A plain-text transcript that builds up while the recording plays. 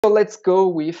So let's go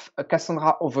with a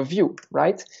Cassandra overview,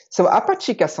 right? So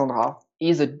Apache Cassandra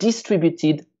is a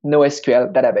distributed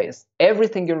NoSQL database. Every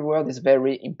single word is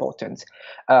very important.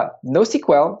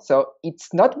 NoSQL, so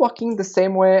it's not working the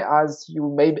same way as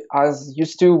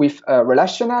used to with a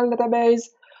relational database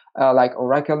like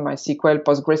Oracle, MySQL,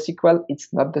 PostgreSQL.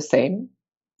 It's not the same,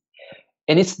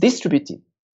 and it's distributed.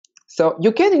 So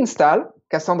you can install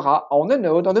Cassandra on a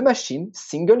node, on a machine,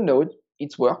 single node.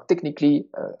 It's work technically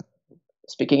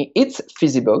speaking, it's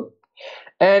feasible.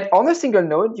 And on a single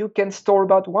node, you can store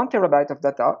about 1 terabyte of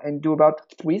data and do about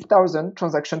 3,000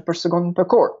 transactions per second per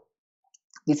core.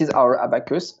 This is our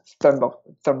Abacus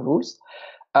thumb rules.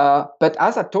 But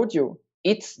as I told you,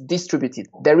 it's distributed.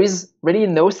 There is really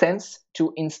no sense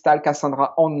to install Cassandra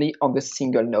only on the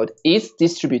single node. It's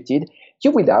distributed.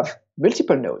 You will have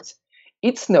multiple nodes.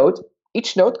 Each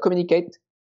node communicates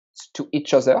to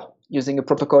each other using a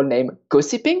protocol named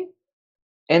gossiping.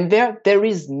 And there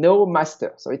is no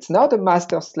master. So it's not a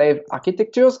master-slave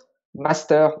architectures,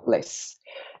 masterless.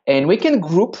 And we can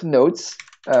group nodes,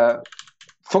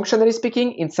 functionally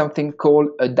speaking, in something called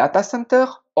a data center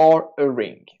or a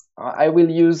ring. I will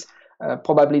use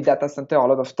probably data center a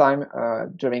lot of time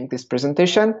during this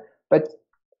presentation, but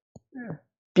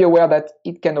be aware that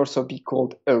it can also be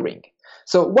called a ring.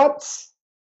 So what's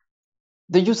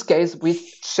the use case with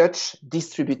such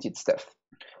distributed stuff?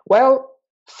 Well,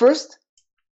 first,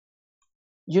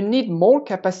 you need more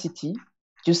capacity,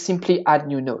 you simply add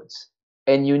new nodes.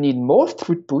 And you need more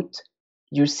throughput,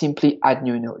 you simply add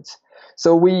new nodes.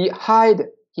 So we hide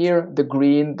here the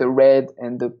green, the red,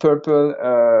 and the purple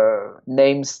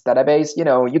names database. You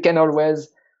know, you can always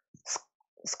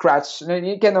scratch,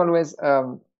 you can always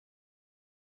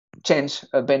change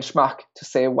a benchmark to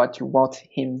say what you want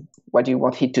him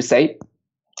to say.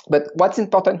 But what's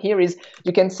important here is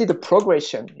you can see the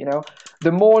progression. You know,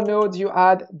 the more nodes you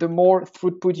add, the more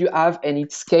throughput you have, and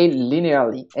it scales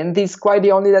linearly. And this is quite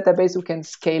the only database who can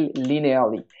scale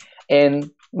linearly. And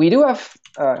we do have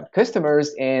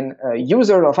customers and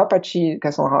users of Apache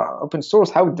Cassandra open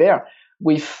source out there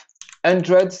with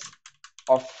hundreds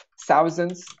of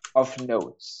thousands of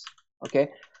nodes.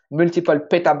 Okay, multiple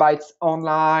petabytes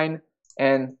online,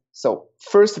 and so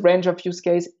first range of use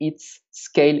case, it's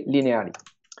scale linearly.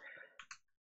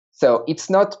 So it's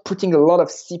not putting a lot of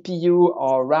CPU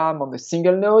or RAM on a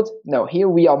single node. No, here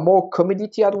we are more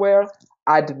commodity hardware,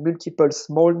 add multiple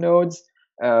small nodes,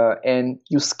 and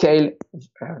you scale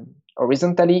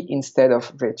horizontally instead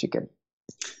of vertically.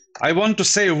 I want to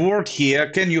say a word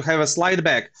here. Can you have a slide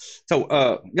back?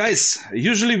 So guys,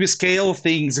 usually we scale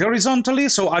things horizontally,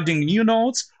 so adding new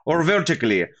nodes, or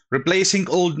vertically, replacing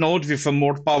old node with a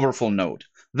more powerful node.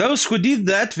 Those who did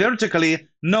that vertically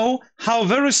know how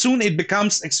very soon it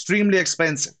becomes extremely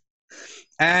expensive.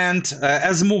 And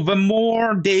the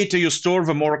more data you store,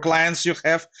 the more clients you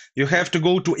have to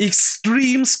go to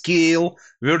extreme scale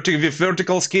with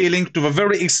vertical scaling to the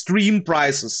very extreme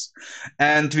prices.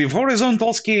 And with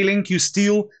horizontal scaling, you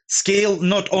still scale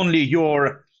not only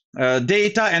your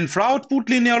data and for output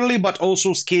linearly, but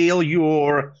also scale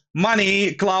your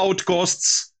money, cloud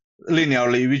costs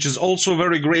linearly, which is also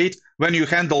very great when you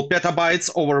handle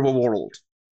petabytes over the world.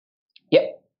 Yeah.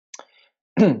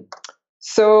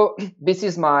 So this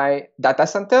is my data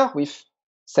center with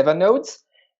 7 nodes.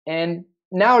 And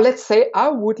now let's say I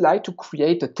would like to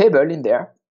create a table in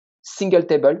there, single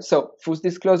table. So full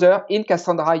disclosure, in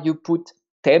Cassandra, you put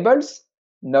tables,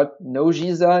 no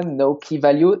JSON, no key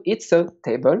value. It's a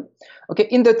table. Okay,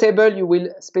 in the table, you will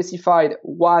specify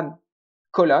one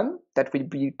column that will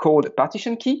be called a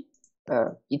partition key.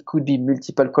 It could be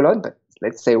multiple columns, but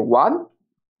let's say 1.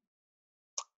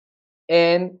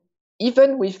 And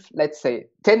even with, let's say,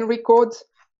 10 records,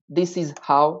 this is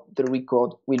how the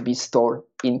record will be stored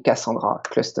in Cassandra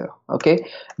cluster, okay?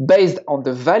 Based on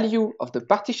the value of the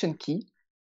partition key,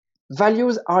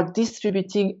 values are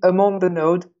distributing among the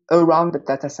node around the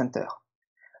data center.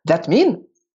 That means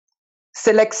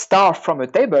select star from a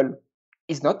table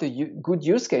is not a good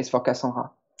use case for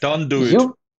Cassandra. Don't do it.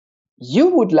 You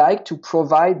would like to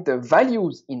provide the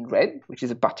values in red, which is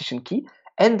a partition key,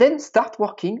 and then start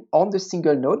working on the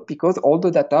single node because all the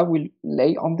data will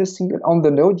lay on the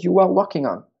node you are working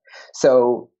on.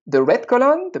 So the red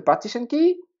column, the partition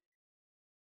key,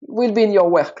 will be in your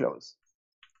workflows.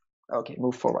 Okay,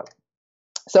 move forward.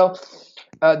 So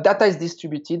data is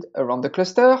distributed around the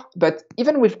cluster, but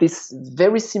even with this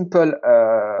very simple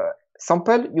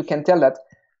sample, you can tell that,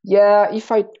 yeah,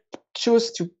 if I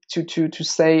choose to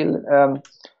say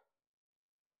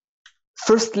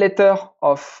first letter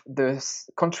of the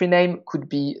country name could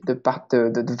be the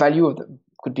value of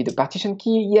could be the partition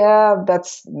key. Yeah,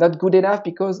 that's not good enough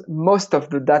because most of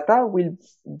the data will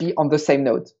be on the same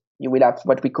node. You will have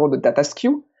what we call the data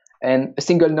skew, and a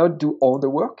single node do all the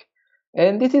work.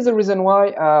 And this is the reason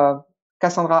why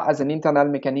Cassandra has an internal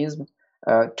mechanism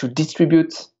to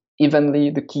distribute evenly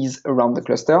the keys around the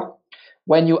cluster.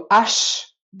 When you hash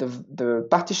the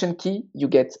partition key, you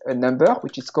get a number,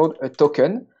 which is called a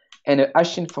token, and a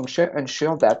hashing function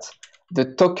ensures that the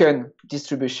token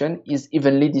distribution is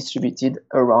evenly distributed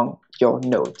around your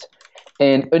node.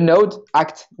 And a node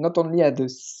acts not only as a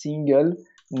single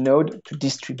node to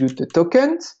distribute the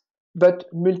tokens, but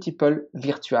multiple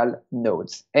virtual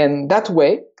nodes. And that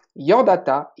way, your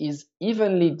data is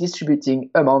evenly distributing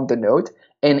among the node,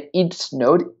 and each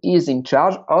node is in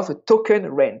charge of a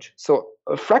token range. So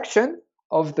a fraction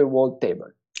of the whole table.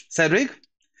 Cedric?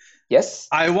 Yes?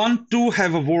 I want to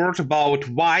have a word about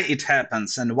why it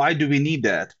happens and why do we need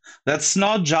that. That's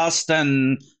not just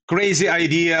a crazy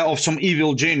idea of some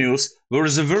evil genius. There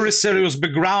is a very serious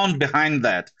background behind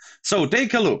that. So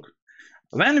take a look.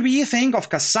 When we think of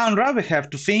Cassandra, we have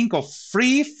to think of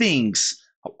three things.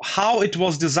 How it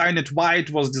was designed, why it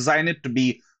was designed to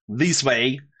be this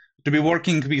way, to be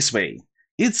working this way.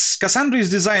 Cassandra is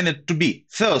designed to be,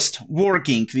 first,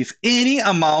 working with any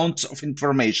amount of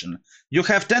information. You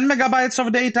have 10 megabytes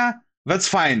of data, that's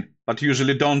fine, but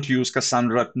usually don't use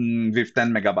Cassandra with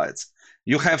 10 megabytes.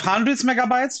 You have hundreds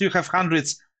megabytes, you have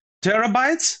hundreds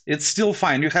terabytes, it's still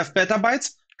fine. You have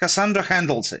petabytes, Cassandra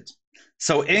handles it.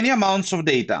 So any amounts of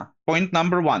data, point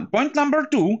number one. Point number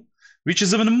two, which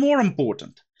is even more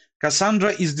important,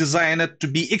 Cassandra is designed to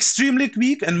be extremely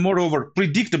quick and moreover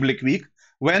predictably quick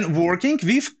when working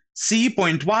with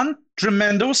C.1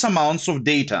 tremendous amounts of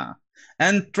data.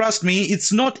 And trust me,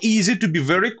 it's not easy to be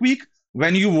very quick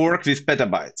when you work with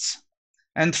petabytes.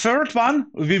 And third one,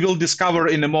 we will discover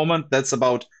in a moment, that's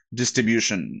about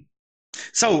distribution.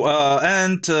 So,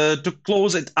 to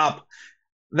close it up,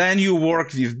 when you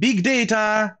work with big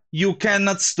data, you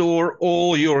cannot store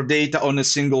all your data on a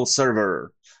single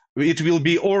server. It will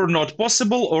be or not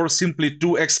possible or simply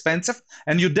too expensive,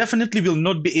 and you definitely will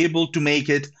not be able to make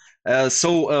it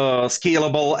so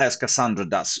scalable as Cassandra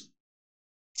does.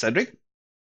 Cedric?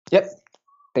 Yep,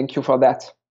 thank you for that.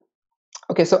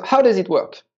 Okay, so how does it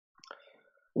work?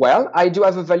 Well, I do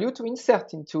have a value to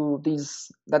insert into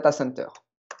this data center.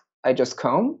 I just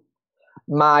come,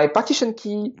 my partition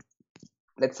key,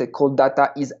 let's say called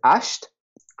data, is hashed,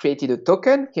 created a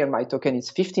token. Here my token is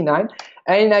 59,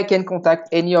 and I can contact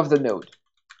any of the node.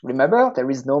 Remember, there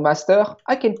is no master.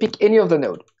 I can pick any of the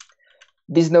node.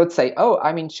 These nodes say, oh,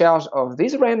 I'm in charge of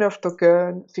this range of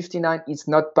token. 59 is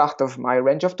not part of my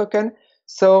range of token.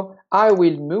 So I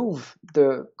will move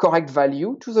the correct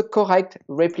value to the correct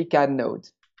replica node.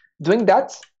 Doing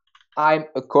that, I'm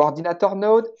a coordinator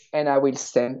node, and I will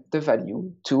send the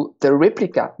value to the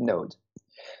replica node.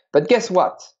 But guess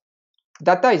what?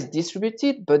 Data is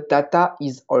distributed, but data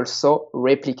is also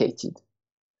replicated.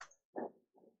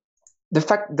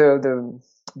 The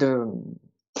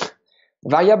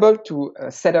variable to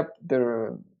set up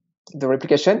the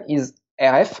replication is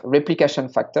RF, replication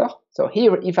factor. So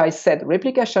here, if I set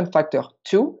replication factor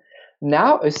 2,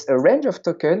 now a range of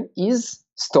token is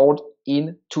stored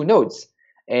in 2 nodes.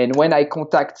 And when I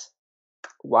contact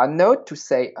one node to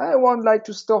say, I would like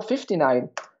to store 59,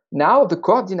 now the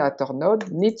coordinator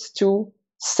node needs to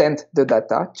send the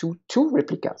data to 2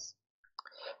 replicas.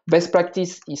 Best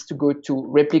practice is to go to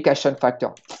replication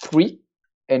factor 3,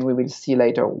 and we will see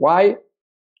later why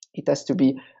it has to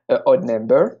be an odd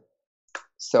number.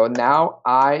 So now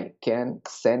I can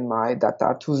send my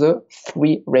data to the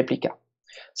 3 replica.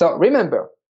 So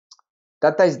remember,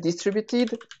 data is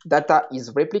distributed, data is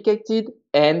replicated,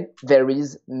 and there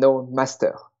is no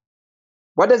master.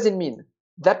 What does it mean?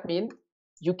 That means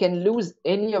you can lose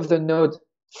any of the nodes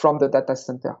from the data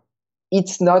center.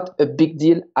 It's not a big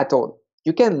deal at all.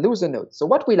 You can lose a node. So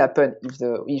what will happen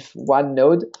if one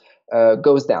node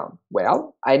goes down?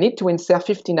 Well, I need to insert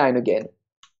 59 again.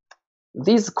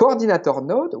 This coordinator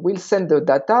node will send the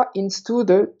data into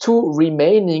the 2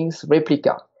 remaining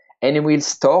replica, and it will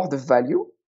store the value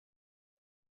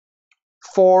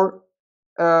for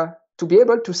to be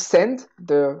able to send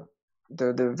the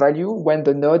value when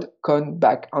the node comes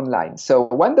back online. So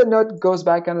when the node goes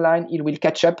back online, it will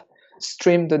catch up,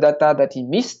 stream the data that it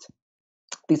missed.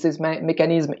 This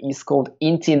mechanism is called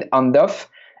int-in handoff,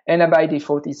 and by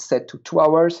default is set to 2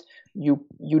 hours. You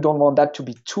don't want that to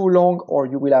be too long, or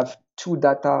you will have too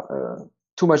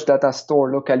much data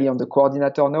stored locally on the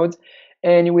coordinator node,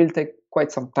 and it will take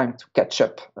quite some time to catch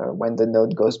up when the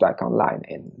node goes back online,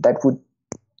 and that would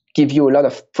give you a lot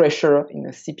of pressure in the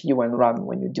CPU and RAM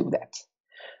when you do that.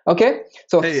 Okay,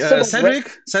 so Hey, second range.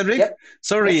 Cedric, Yep,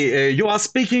 sorry, yep. you are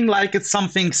speaking like it's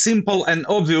something simple and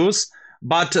obvious,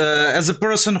 but as a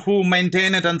person who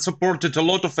maintained and supported a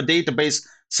lot of database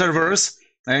servers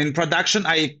in production,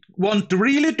 I want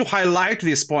really to highlight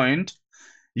this point.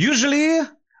 Usually,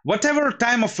 whatever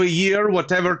time of a year,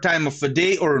 whatever time of a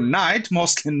day or night,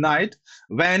 mostly night,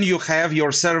 when you have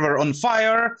your server on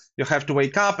fire, you have to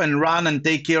wake up and run and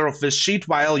take care of this shit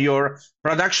while your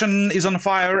production is on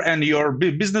fire and your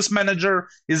business manager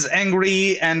is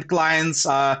angry and clients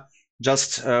are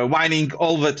just whining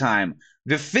all the time.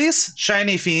 With this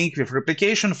shiny thing, with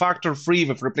replication factor 3,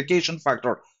 with replication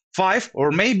factor 5,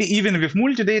 or maybe even with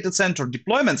multi-data center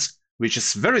deployments, which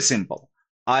is very simple,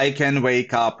 I can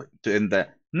wake up in the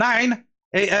 9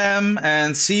 a.m.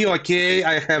 and see, okay,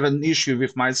 I have an issue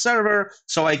with my server,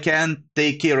 so I can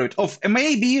take care of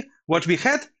maybe what we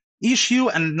had issue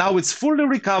and now it's fully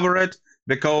recovered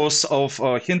because of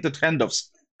hinted handoffs.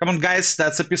 Come on, guys,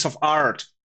 that's a piece of art.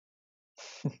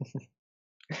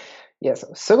 Yes,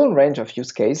 second range of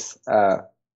use case,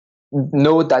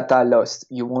 no data lost.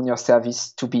 You want your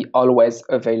service to be always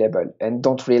available and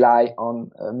don't rely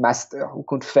on a master who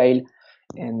could fail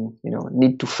and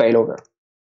need to fail over.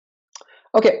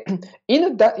 Okay,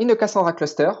 in a Cassandra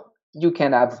cluster, you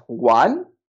can have one,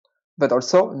 but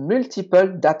also multiple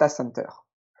data center.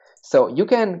 So you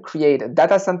can create a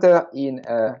data center in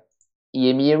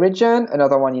EMEA region,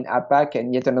 another one in APAC,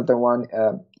 and yet another one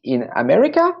in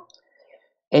America.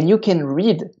 And you can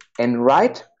read and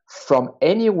write from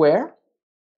anywhere,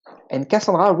 and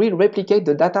Cassandra will replicate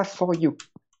the data for you.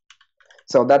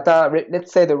 So data,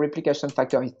 let's say the replication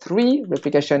factor is 3,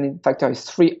 replication factor is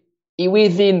 3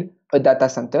 within a data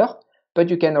center, but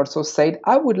you can also say,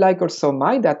 I would like also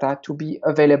my data to be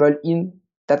available in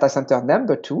data center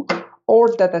number 2 or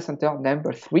data center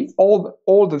number 3,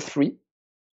 all the 3.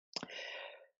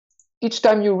 Each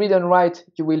time you read and write,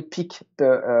 you will pick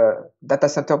the data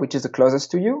center which is the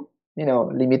closest to you,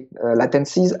 limit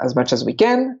latencies as much as we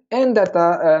can, and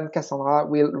Cassandra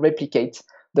will replicate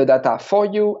the data for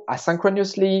you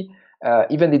asynchronously.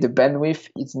 Even if the bandwidth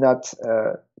is not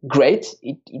great,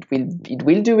 it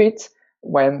will do it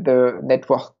when the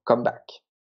network come back.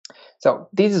 So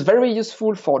this is very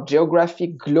useful for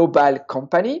geographic global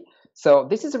company. So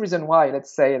this is the reason why,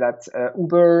 let's say that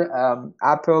Uber,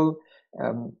 Apple,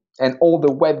 and all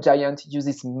the web giants use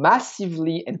this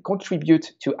massively and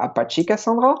contribute to Apache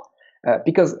Cassandra,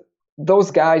 because those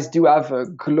guys do have a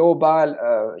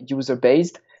global user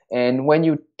base. And when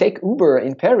you take Uber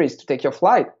in Paris to catch your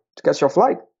flight,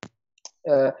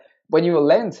 when you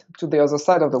land to the other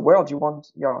side of the world, you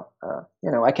want your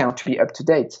account to be up to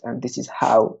date, and this is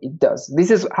how it does.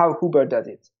 This is how Uber does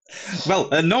it. Well,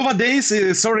 nowadays,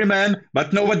 sorry, man,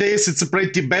 but nowadays it's a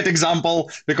pretty bad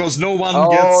example because no one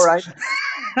gets. All right.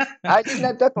 I did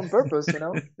not that on purpose,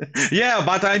 Yeah,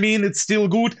 but I mean, it's still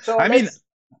good. So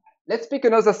let's pick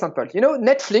another sample.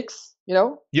 Netflix.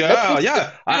 Yeah, Netflix,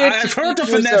 yeah. I've heard of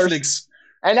a Netflix.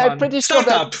 And I'm pretty sure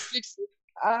that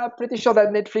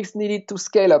Netflix needed to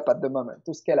scale up at the moment,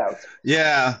 to scale out.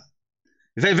 Yeah.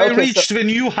 They reached the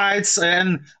new heights,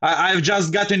 and I've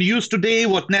just gotten news today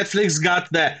what Netflix got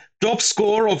the top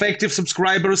score of active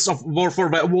subscribers for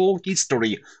the whole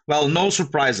history. Well, no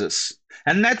surprises.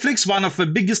 And Netflix, one of the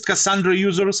biggest Cassandra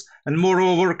users and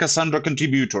moreover Cassandra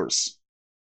contributors.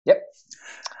 Yep.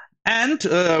 And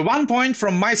one point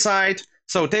from my side,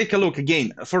 so take a look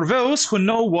again. For those who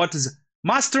know what is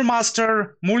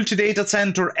master, multi-data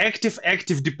center,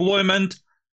 active deployment,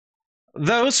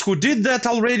 those who did that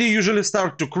already usually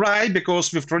start to cry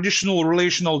because with traditional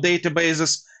relational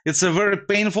databases, it's a very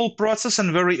painful process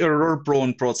and very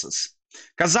error-prone process.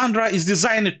 Cassandra is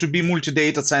designed to be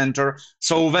multi-data center,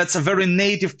 so that's a very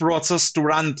native process to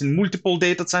run it in multiple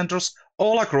data centers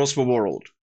all across the world.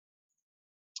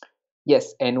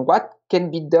 Yes, and what can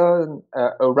be done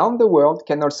around the world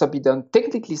can also be done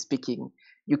technically speaking.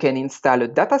 You can install a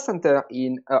data center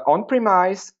in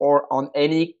on-premise or on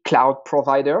any cloud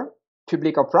provider,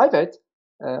 public or private.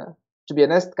 To be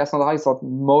honest, Cassandra is on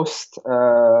most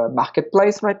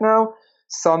marketplace right now.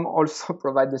 Some also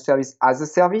provide the service as a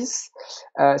service.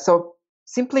 So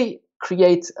simply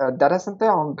create a data center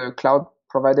on the cloud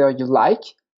provider you like,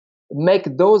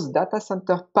 make those data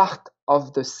center part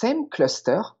of the same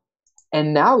cluster,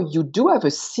 and now you do have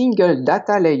a single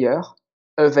data layer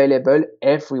available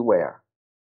everywhere.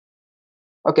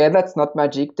 Okay, that's not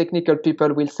magic. Technical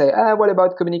people will say, what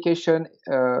about communication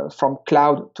from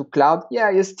cloud to cloud? Yeah,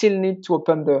 you still need to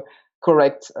open the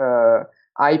correct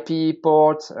IP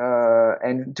port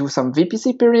and do some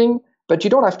VPC peering, but you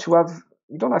don't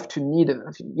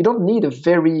need a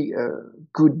very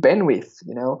good bandwidth.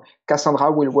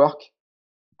 Cassandra will work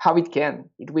how it can.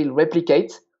 It will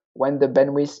replicate when the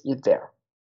bandwidth is there.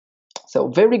 So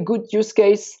very good use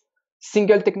case,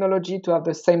 single technology to have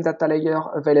the same data layer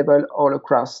available all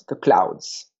across the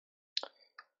clouds.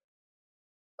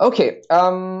 Okay,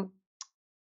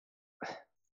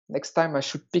 next time I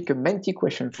should pick a Menti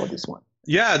question for this one.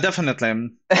 Yeah, definitely.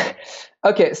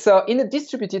 Okay, so in a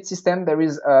distributed system, there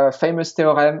is a famous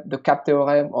theorem, the CAP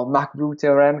theorem or Mark-Blue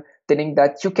theorem, telling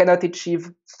that you cannot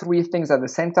achieve three things at the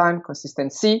same time.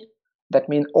 Consistency, that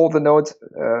means all the nodes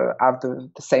have the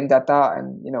same data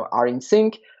and are in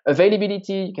sync.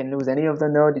 Availability, you can lose any of the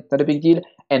node, it's not a big deal.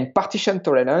 And partition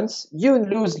tolerance, you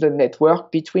lose the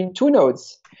network between two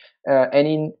nodes.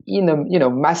 And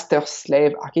in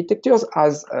master-slave architectures,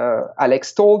 as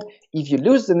Alex told, if you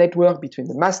lose the network between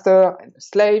the master and the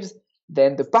slaves,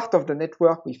 then the part of the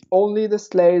network with only the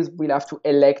slaves will have to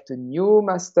elect a new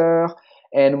master.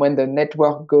 And when the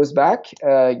network goes back,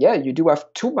 you do have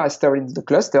two masters in the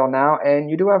cluster now, and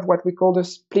you do have what we call the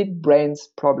split brains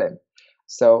problem.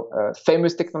 So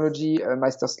famous technology,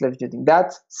 master-slave using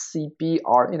that, CP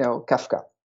or Kafka.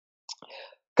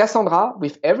 Cassandra,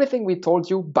 with everything we told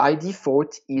you, by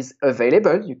default is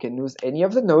available. You can lose any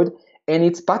of the node, and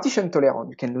it's partition tolerant.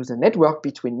 You can lose a network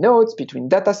between nodes, between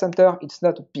data center. It's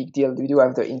not a big deal. We do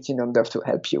have the int-number to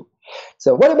help you.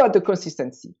 So what about the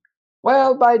consistency?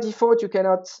 Well, by default, you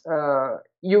cannot.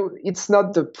 It's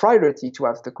not the priority to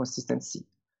have the consistency.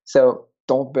 So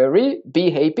don't worry. Be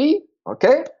happy.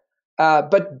 Okay.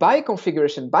 But by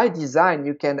configuration, by design,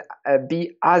 you can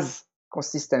be as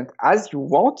consistent as you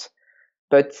want.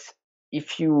 But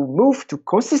if you move to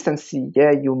consistency,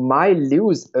 you might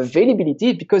lose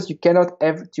availability because you cannot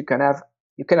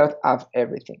have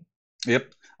everything.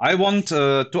 Yep. I want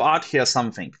to add here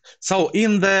something. So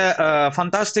in the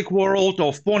fantastic world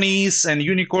of ponies and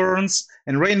unicorns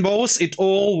and rainbows, it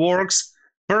all works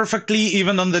perfectly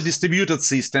even on the distributed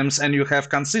systems, and you have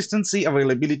consistency,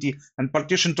 availability, and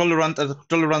partition tolerance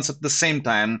at the same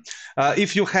time.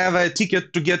 If you have a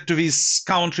ticket to get to this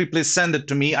country, please send it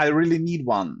to me. I really need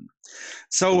one.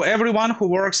 So everyone who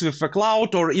works with the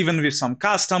cloud or even with some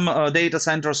custom data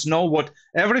centers know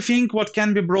everything what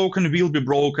can be broken will be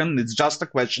broken. It's just a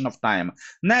question of time.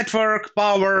 Network,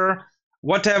 power,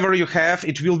 whatever you have,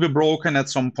 it will be broken at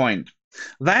some point.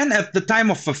 Then at the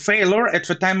time of a failure, at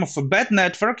the time of a bad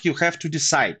network, you have to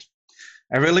decide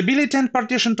availability and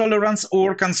partition tolerance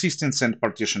or consistency and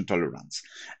partition tolerance.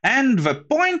 And the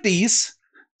point is,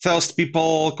 first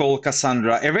people call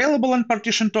Cassandra available and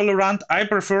partition tolerant. I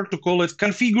prefer to call it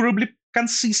configurably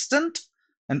consistent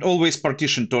and always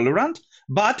partition tolerant.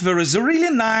 But there is a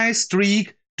really nice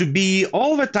trick to be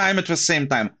all the time at the same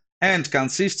time and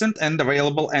consistent and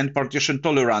available and partition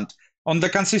tolerant on the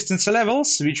consistency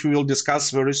levels, which we will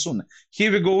discuss very soon.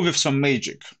 Here we go with some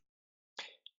magic.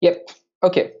 Yep.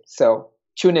 Okay. So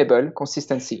tunable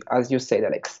consistency, as you said,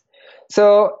 Alex.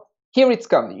 So here it's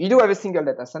come. You do have a single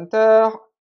data center.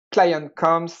 Client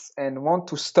comes and want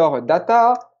to store a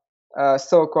data.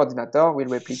 So coordinator will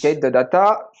replicate the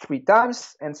data 3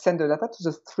 times and send the data to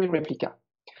the 3 replica.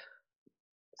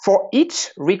 For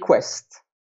each request,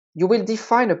 you will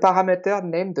define a parameter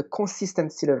named the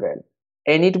consistency level.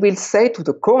 And it will say to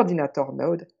the coordinator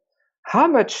node, how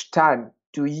much time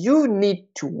do you need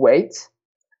to wait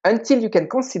until you can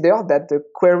consider that the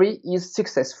query is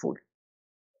successful?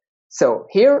 So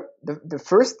here, the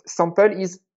first sample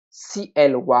is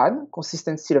CL1,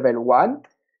 consistency level 1.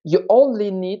 You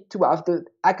only need to have the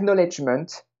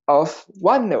acknowledgement of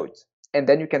one node. And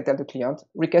then you can tell the client,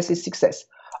 request is success.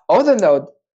 Other node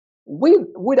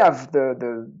would have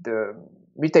the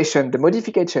mutation, the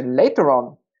modification later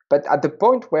on. But at the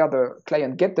point where the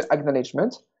client gets the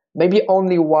acknowledgement, maybe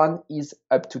only one is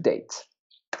up to date.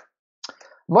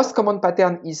 Most common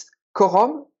pattern is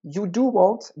quorum. You do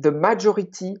want the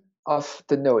majority of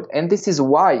the node. And this is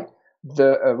why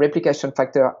the replication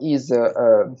factor is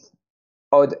an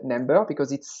odd number,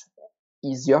 because it's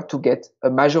easier to get a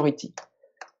majority.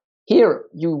 Here,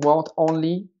 you want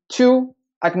only 2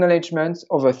 acknowledgements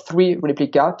over 3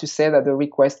 replica to say that the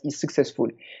request is successful.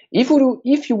 If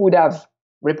you would have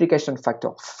replication factor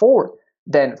 4,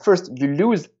 then first you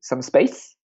lose some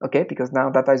space, okay, because now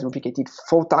data is replicated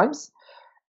 4 times.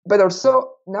 But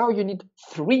also now you need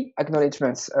 3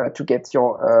 acknowledgements to get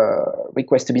your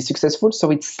request to be successful, so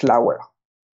it's slower.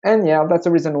 And that's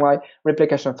the reason why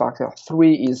replication factor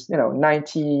 3 is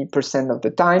 90% of the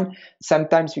time.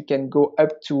 Sometimes you can go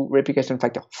up to replication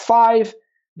factor 5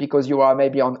 because you are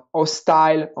maybe on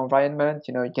hostile environment.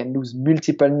 You can lose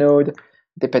multiple nodes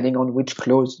depending on which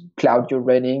cloud you're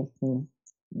running.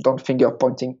 Don't finger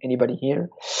pointing anybody here.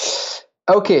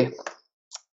 Okay.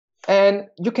 And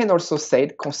you can also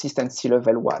say consistency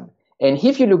level 1. And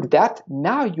if you look that,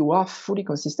 now you are fully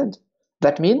consistent.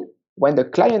 That means when the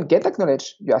client gets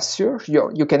acknowledged, you are sure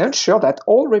you can ensure that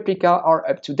all replicas are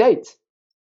up to date.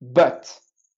 But,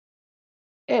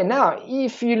 and now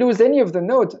if you lose any of the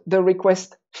node, the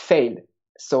request failed.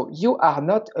 So you are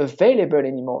not available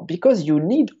anymore because you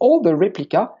need all the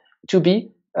replica to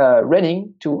be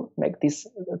running to make this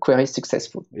query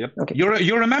successful. Yep. Okay.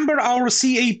 You remember our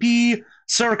CAP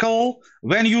circle?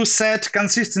 When you set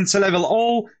consistency level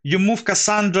all, you move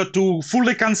Cassandra to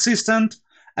fully consistent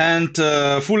and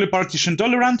fully partition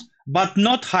tolerant, but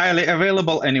not highly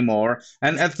available anymore.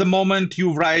 And at the moment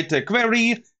you write a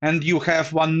query and you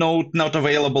have one node not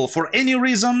available for any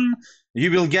reason,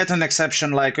 you will get an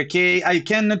exception like, okay, I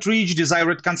cannot reach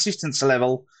desired consistency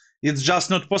level. It's just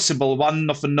not possible. One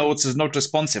of the nodes is not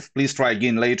responsive. Please try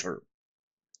again later.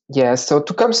 Yeah, so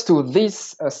to comes to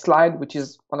this slide, which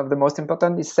is one of the most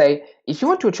important, is say, if you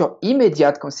want to ensure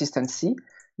immediate consistency,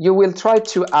 you will try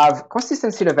to have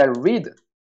consistency level read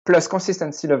plus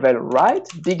consistency level write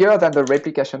bigger than the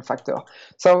replication factor.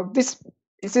 So this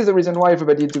is the reason why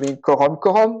everybody is doing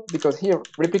quorum, because here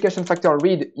replication factor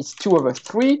read is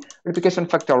 2/3, replication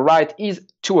factor write is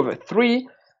 2/3,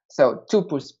 so 2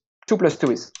 plus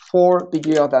 2 is 4,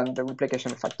 bigger than the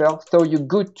replication factor, so you're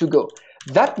good to go.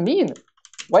 That means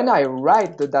when I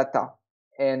write the data,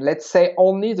 and let's say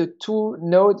only the two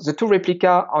nodes, the two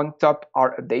replica on top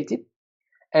are updated,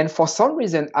 and for some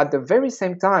reason at the very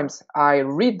same times I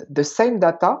read the same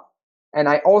data and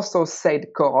I also said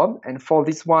quorum, and for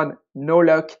this one, no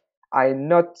luck, I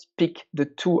not pick the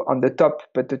two on the top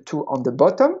but the two on the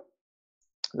bottom,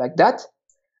 like that.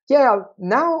 Yeah,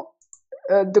 now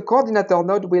the coordinator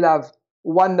node will have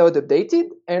one node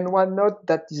updated and one node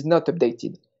that is not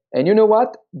updated. And you know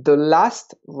what? The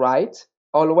last write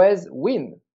always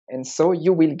win. And so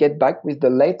you will get back with the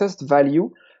latest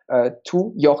value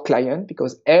to your client,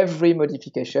 because every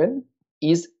modification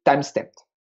is time-stamped.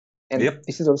 And Yep.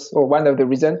 This is also one of the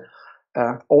reasons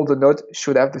all the nodes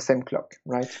should have the same clock,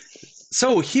 right?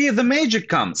 So here the magic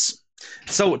comes.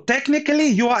 So technically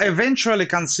you are eventually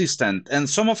consistent, and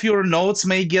some of your nodes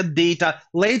may get data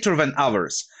later than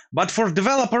others. But for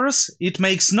developers, it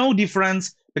makes no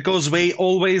difference because they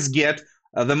always get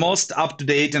the most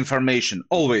up-to-date information,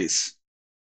 always.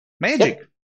 Magic.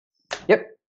 Yep.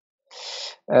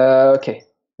 Okay,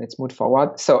 let's move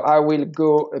forward. So I will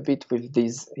go a bit with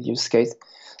this use case.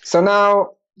 So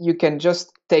now you can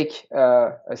just take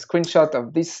a screenshot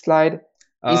of this slide.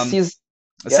 This is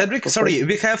Cedric, sorry,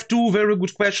 we have two very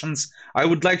good questions I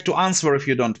would like to answer if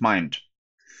you don't mind.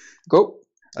 Go.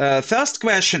 First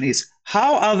question is,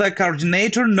 how are the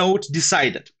coordinator nodes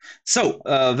decided? So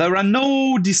there are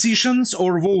no decisions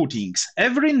or votings.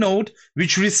 Every node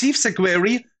which receives a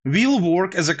query will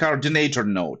work as a coordinator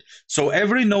node. So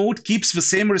every node keeps the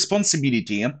same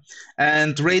responsibility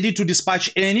and ready to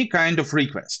dispatch any kind of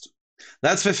request.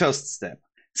 That's the first step.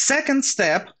 Second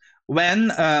step,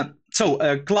 when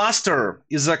a cluster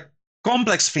is a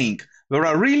complex thing. There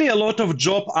are really a lot of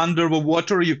job under the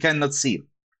water you cannot see.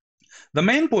 The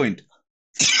main point,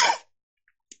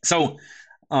 so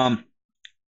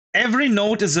every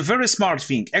node is a very smart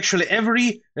thing. Actually,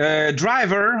 every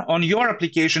driver on your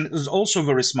application is also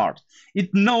very smart.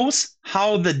 It knows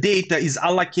how the data is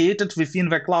allocated within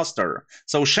the cluster,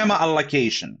 so schema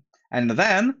allocation. And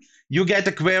then you get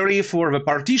a query for the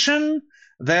partition.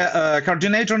 The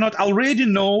coordinator node already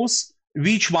knows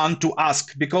which one to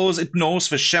ask because it knows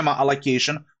the schema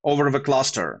allocation over the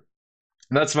cluster.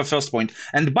 That's the first point.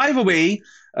 And by the way,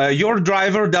 your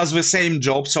driver does the same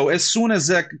job. So as soon as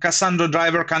the Cassandra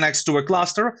driver connects to a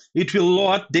cluster, it will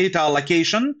load data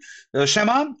allocation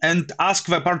schema and ask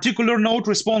the particular node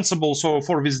responsible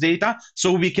for this data,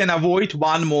 so we can avoid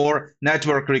one more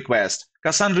network request.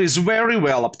 Cassandra is very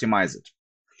well optimized.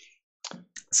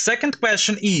 Second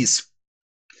question is,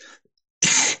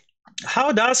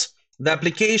 how does the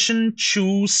application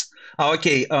choose?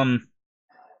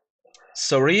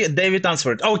 Sorry, David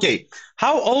answered. Okay,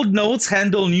 how old nodes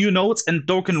handle new nodes and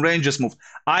token ranges move?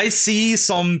 I see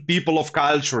some people of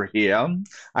culture here.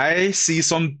 I see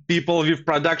some people with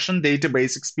production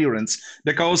database experience,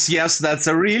 because yes, that's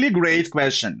a really great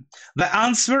question. The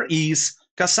answer is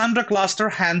Cassandra cluster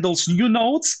handles new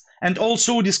nodes and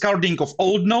also discarding of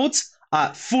old nodes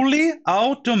fully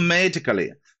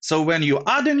automatically. So when you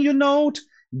add a new node,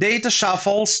 data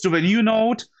shuffles to the new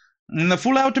node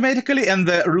fully automatically, and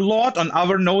the load on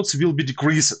other nodes will be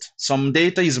decreased. Some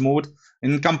data is moved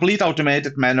in complete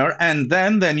automated manner, and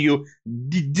then you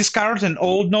discard an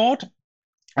old node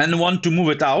and want to move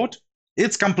it out,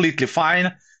 it's completely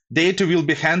fine. Data will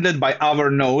be handled by other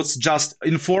nodes. Just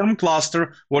inform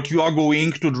cluster what you are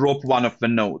going to drop one of the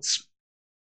nodes.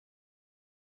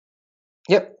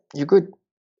 Yep, you're good.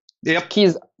 Yep.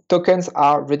 Keys tokens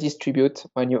are redistributed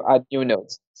when you add new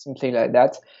nodes, something like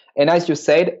that. And as you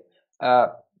said,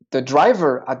 the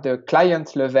driver at the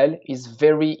client level is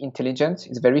very intelligent,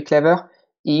 is very clever.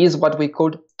 He is what we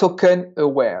call token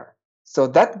aware. So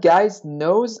that guy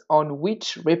knows on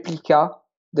which replica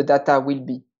the data will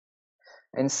be.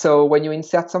 And so when you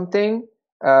insert something,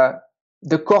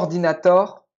 the coordinator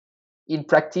in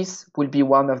practice will be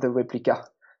one of the replica.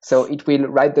 So it will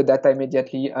write the data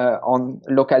immediately on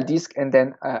local disk and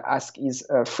then ask his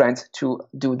friend to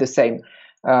do the same.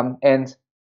 And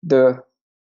the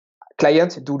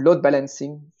client do load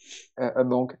balancing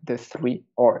among the 3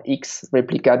 or X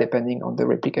replica, depending on the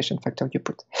replication factor you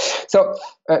put. So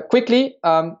quickly,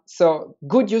 so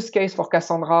good use case for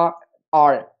Cassandra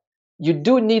are you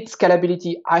do need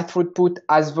scalability, high throughput,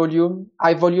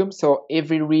 high volume. So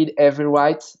every read, every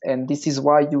write, and this is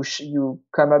why you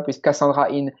come up with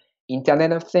Cassandra in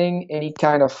Internet of Things, any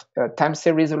kind of time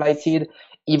series related,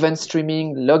 event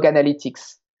streaming, log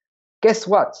analytics. Guess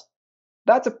what?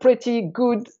 That's a pretty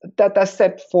good data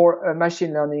set for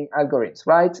machine learning algorithms,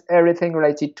 right? Everything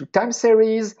related to time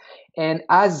series, and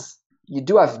as you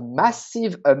do have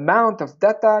massive amount of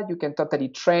data, you can totally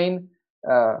train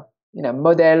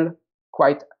model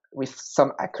quite with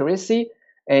some accuracy,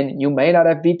 and you may not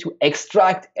have to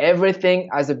extract everything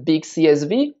as a big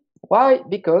CSV. Why?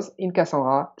 Because in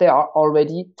Cassandra, there are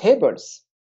already tables.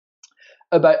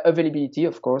 About availability,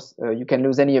 of course, you can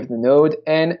lose any of the node,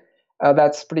 and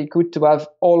that's pretty good to have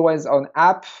always on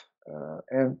app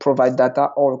and provide data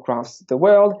all across the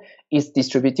world. It's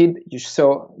distributed. You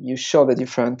show the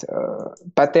different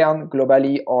pattern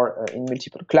globally or in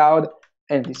multiple cloud.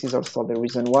 And this is also the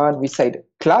reason why we said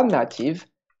cloud native,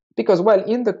 because, well,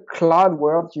 in the cloud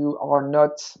world, you are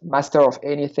not master of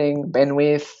anything,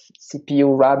 bandwidth,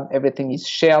 CPU, RAM, everything is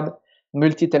shared,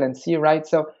 multi-tenancy, right?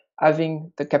 So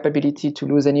having the capability to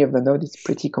lose any of the node is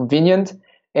pretty convenient.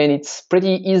 And it's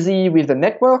pretty easy with the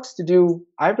networks to do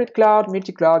hybrid cloud,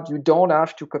 multi-cloud. You don't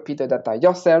have to copy the data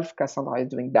yourself. Cassandra is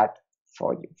doing that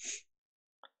for you.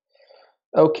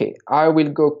 Okay, I will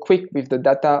go quick with the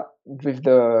data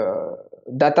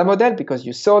model because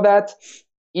you saw that.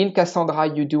 In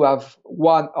Cassandra, you do have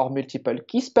one or multiple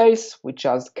key space, which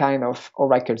has kind of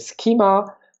Oracle schema.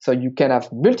 So you can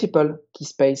have multiple key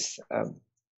space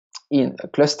in a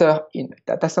cluster in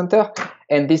a data center.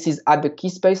 And this is at the key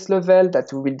space level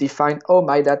that we will define,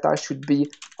 my data should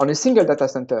be on a single data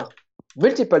center,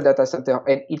 multiple data center,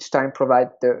 and each time provide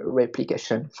the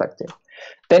replication factor.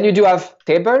 Then you do have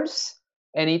tables,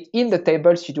 and in the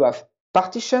tables, you do have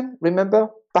partition. Remember,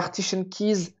 partition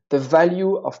keys, the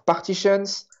value of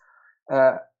partitions.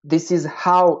 This is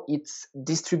how it's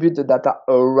distribute the data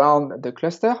around the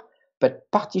cluster,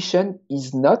 but partition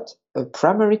is not a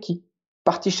primary key.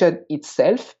 Partition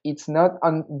itself,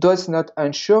 does not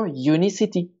ensure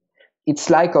unicity.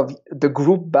 It's like of the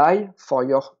group by for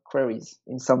your queries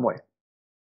in some way.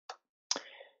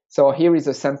 So here is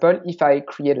a sample. If I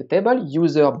create a table,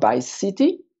 user by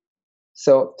city,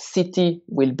 so city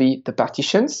will be the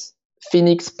partitions,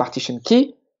 Phoenix partition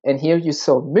key, and here you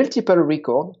saw multiple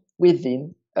records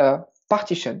within a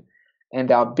partition. And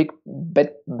there are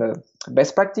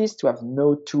best practice to have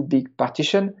no too big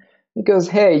partition, because,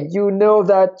 hey, you know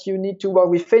that you need to work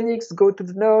with Phoenix, go to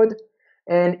the node,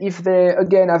 and if they,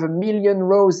 again, have 1 million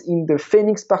rows in the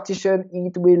Phoenix partition,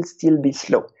 it will still be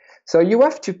slow. So you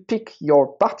have to pick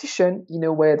your partition in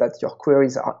a way that your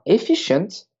queries are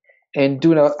efficient and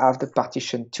do not have the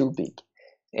partition too big.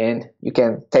 And you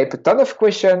can type a ton of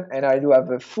questions, and I do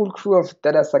have a full crew of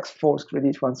DataStax Force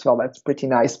ready to answer. That's pretty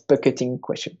nice bucketing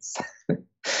questions.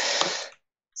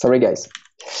 Sorry, guys.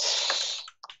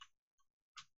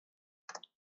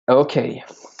 Okay.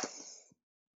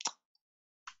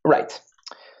 Right.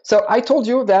 So I told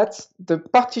you that the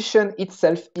partition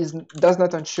itself does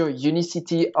not ensure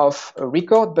unicity of a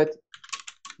record, but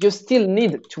you still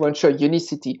need to ensure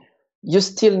unicity. You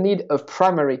still need a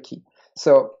primary key.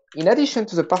 So in addition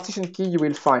to the partition key, you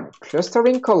will find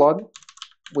clustering column,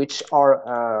 which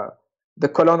are the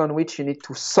column on which you need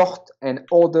to sort and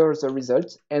order the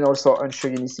results and also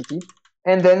ensure unicity.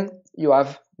 And then you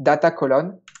have data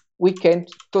column, which can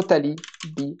totally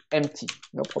be empty,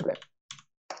 no problem.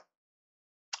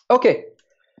 Okay,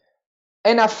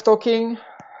 enough talking.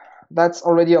 That's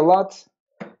already a lot.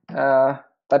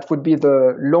 That would be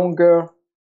the longer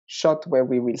shot where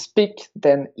we will speak.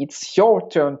 Then it's your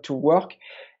turn to work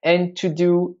and to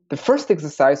do the first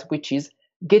exercise, which is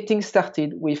getting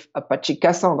started with Apache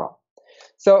Cassandra.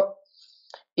 So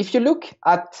if you look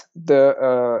at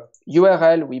the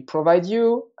URL we provide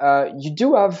you, you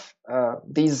do have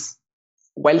this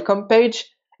welcome page.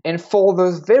 And for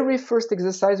the very first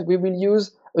exercise, we will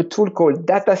use a tool called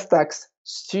DataStax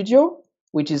Studio,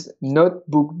 which is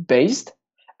notebook-based,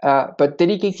 but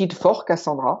dedicated for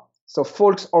Cassandra. So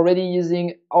folks already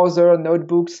using other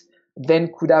notebooks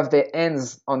then could have their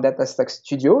hands on DataStax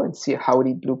Studio and see how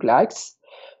it looks like.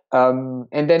 And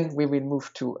then we will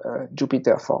move to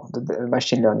Jupyter for the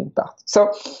machine learning part.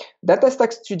 So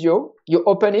DataStax Studio, you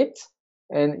open it,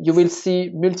 and you will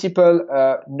see multiple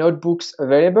notebooks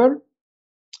available.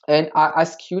 And I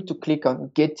ask you to click on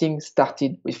Getting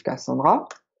Started with Cassandra.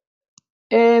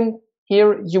 And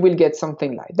here you will get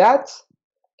something like that.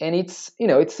 And it's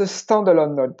a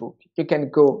standalone notebook. You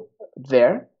can go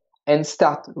there and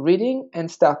start reading and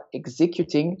start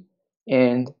executing.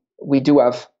 And we do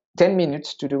have 10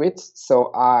 minutes to do it.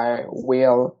 So I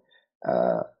will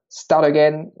start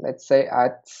again, let's say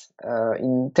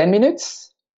in 10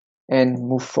 minutes and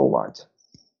move forward.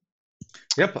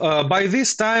 Yep, by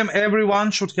this time,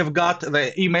 everyone should have got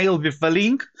the email with the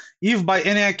link. If by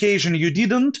any occasion you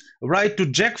didn't, write to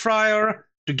Jack Fryer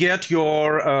to get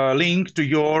your link to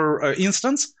your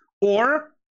instance.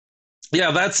 Or,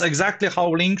 yeah, that's exactly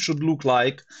how link should look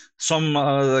like. Some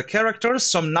characters,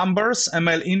 some numbers,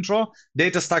 ML intro,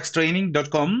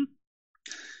 datastackstraining.com.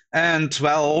 And,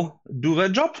 well, do the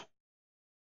job.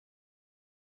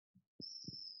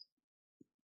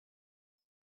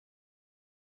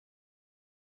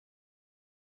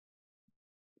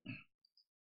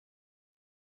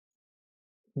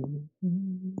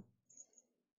 Mm-hmm.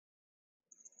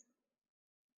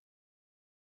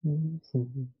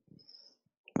 Mm-hmm.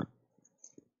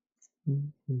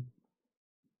 Mm-hmm.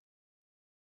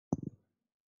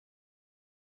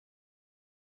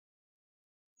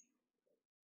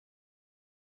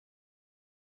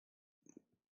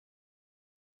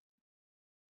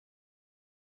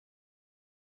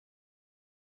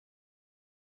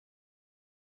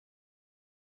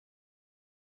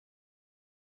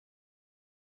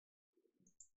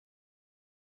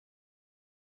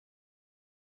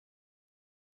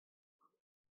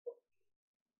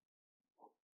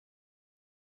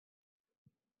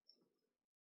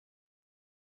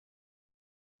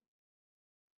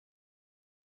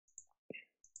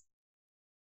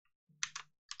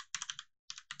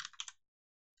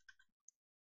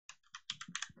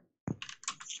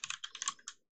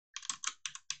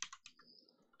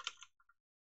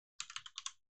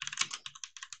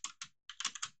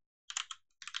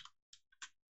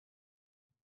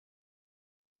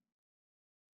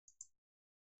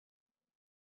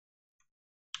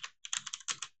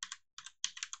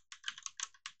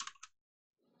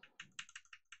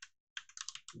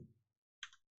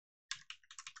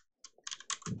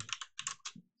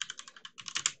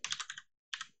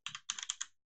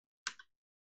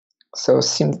 So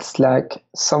seems like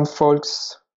some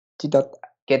folks did not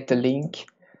get the link.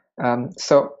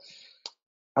 So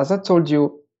as I told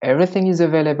you, everything is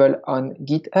available on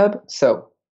GitHub.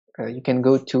 So you can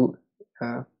go to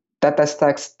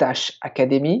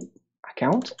DataStax-Academy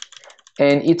account,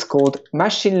 and it's called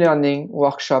Machine Learning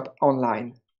Workshop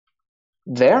Online.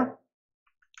 There,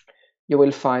 you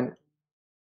will find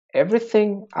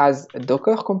everything as a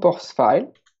Docker Compose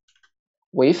file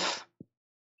with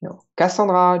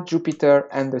Cassandra, Jupyter,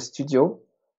 and the Studio.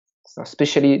 So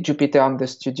especially Jupyter and the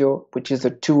Studio, which is the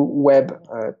two web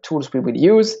tools we will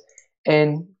use,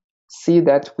 and see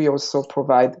that we also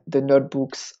provide the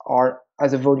notebooks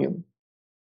as a volume.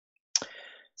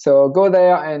 So go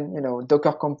there and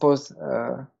Docker Compose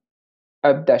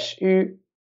up-u,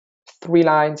 3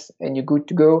 lines, and you're good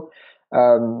to go.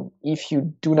 If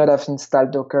you do not have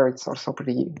installed Docker, it's also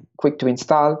pretty quick to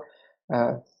install.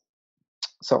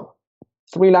 So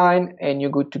 3 line and you're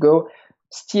good to go.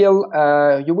 Still,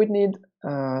 you would need,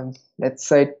 let's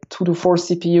say, 2 to 4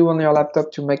 CPU on your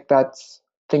laptop to make that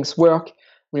things work.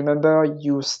 Remember,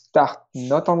 you start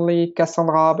not only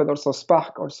Cassandra, but also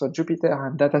Spark, also Jupyter,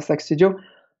 and DataStax Studio.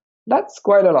 That's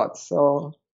quite a lot.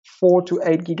 So 4 to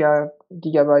 8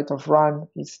 gigabyte of RAM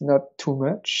is not too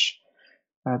much.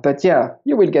 But yeah,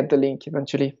 you will get the link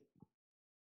eventually.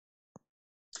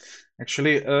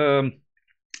 Actually,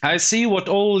 I see what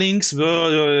all links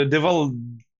were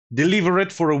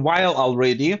delivered for a while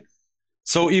already.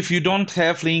 So if you don't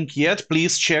have link yet,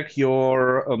 please check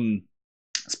your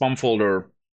spam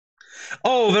folder.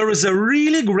 Oh, there is a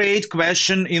really great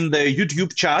question in the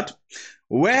YouTube chat.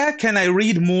 Where can I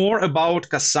read more about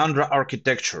Cassandra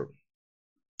architecture?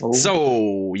 Oh.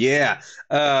 So, yeah.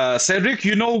 Cedric,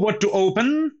 you know what to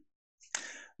open?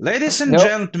 Ladies and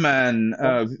gentlemen,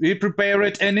 we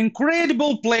prepared an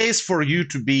incredible place for you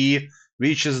to be,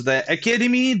 which is the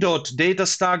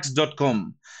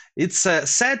academy.datastacks.com. It's a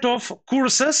set of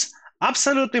courses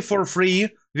absolutely for free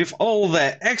with all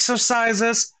the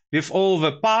exercises, with all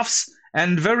the paths,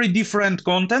 and very different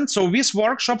content. So this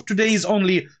workshop today is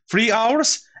only 3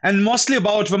 hours and mostly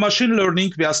about the machine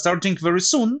learning. We are starting very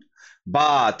soon.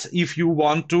 But if you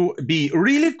want to be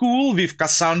really cool with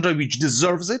Cassandra, which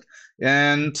deserves it,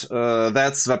 and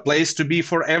that's the place to be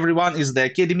for everyone, is the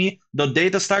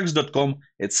academy.datastacks.com.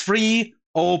 It's free,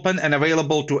 open, and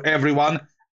available to everyone.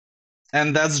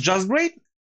 And that's just great.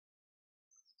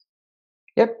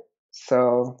 Yep.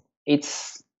 So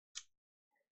it's,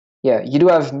 yeah, you do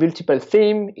have multiple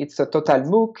themes. It's a total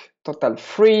MOOC, total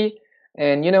free.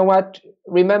 And you know what?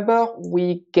 Remember,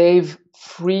 we gave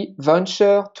free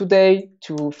voucher today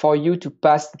for you to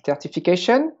pass the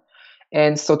certification.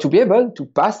 And so to be able to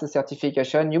pass the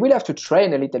certification, you will have to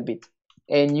train a little bit.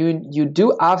 And you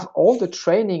do have all the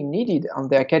training needed on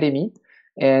the Academy.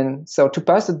 And so to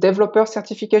pass the developer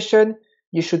certification,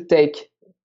 you should take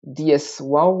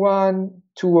DS101,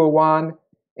 201,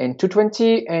 and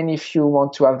 220. And if you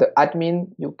want to have the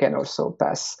admin, you can also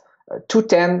pass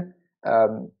 210.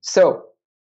 So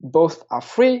both are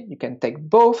free. You can take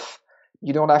both.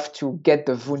 You don't have to get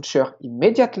the voucher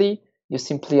immediately. You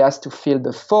simply have to fill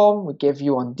the form we gave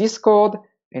you on Discord,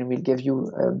 and we'll give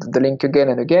you the link again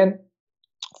and again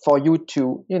for you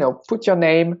to, put your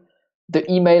name, the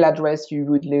email address you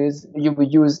would use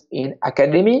in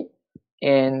Academy,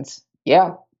 and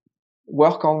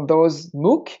work on those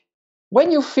MOOC. When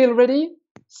you feel ready,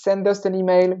 send us an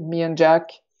email, me and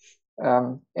Jack,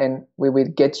 and we will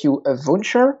get you a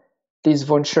voucher. This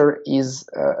voucher is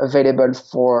available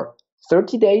for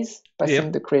 30 days,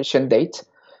 passing the creation date.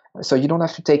 So you don't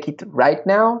have to take it right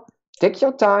now. Take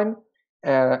your time.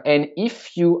 And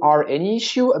if you are any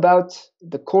issue about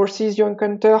the courses you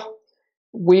encounter,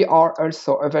 we are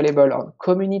also available on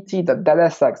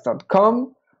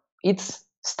community.datastacks.com. It's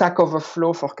Stack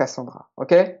Overflow for Cassandra,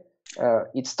 okay?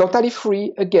 It's totally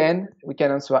free. Again, we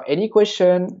can answer any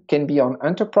question, can be on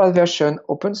enterprise version,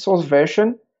 open source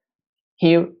version.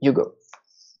 Here you go.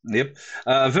 Yep.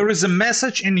 There is a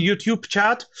message in YouTube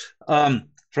chat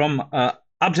from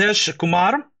Abdesh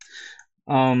Kumar.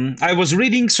 I was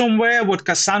reading somewhere what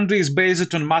Cassandra is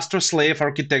based on master-slave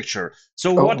architecture.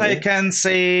 So what I can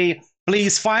say,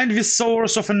 please find this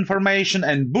source of information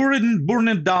and burn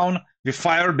it down with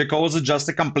fire, because it's just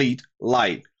a complete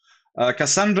lie.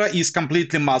 Cassandra is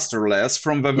completely masterless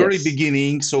from the very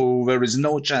beginning, so there is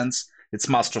no chance it's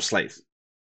master-slave.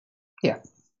 Yeah.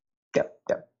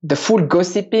 The full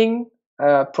gossiping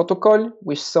protocol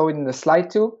we saw in the slide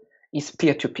too is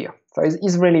peer-to-peer. So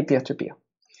it's really peer-to-peer.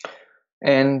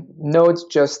 And nodes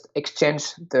just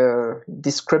exchange the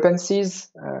discrepancies,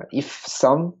 if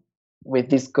some, with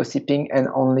this gossiping, and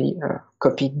only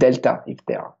copy delta if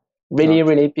they are.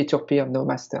 Really peer-to-peer, no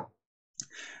master.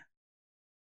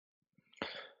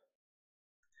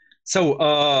 So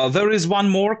there is one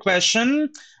more question.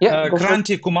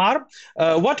 Kranti Kumar,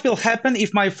 what will happen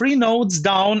if my 3 nodes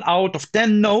down out of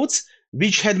 10 nodes,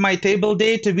 which had my table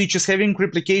data, which is having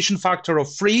replication factor of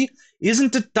 3,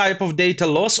 isn't it type of data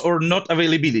loss or not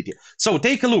availability? So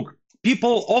take a look.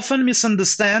 People often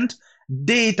misunderstand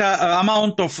data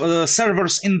amount of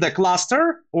servers in the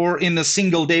cluster or in a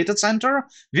single data center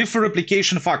with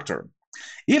replication factor.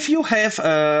 If you have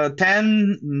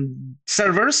 10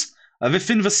 servers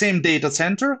within the same data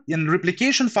center in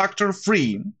replication factor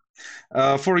 3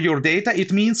 for your data,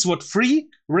 it means what 3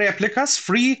 replicas,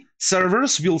 3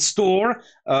 servers will store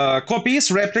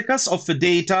copies, replicas of the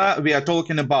data we are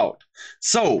talking about.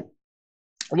 So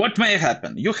what may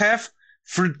happen? You have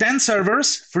 10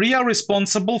 servers, 3 are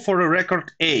responsible for a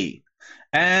record A,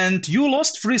 and you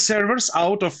lost 3 servers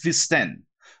out of this 10.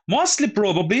 Mostly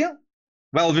probably,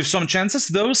 well, with some chances,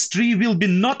 those 3 will be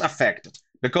not affected,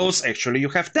 because actually you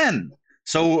have 10.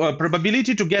 So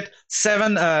probability to get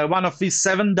 7, one of these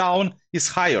 7 down is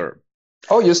higher.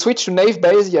 Oh, you switched to naive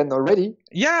Bayesian already?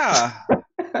 Yeah.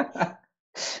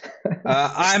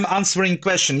 I'm answering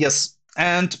question, yes.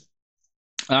 And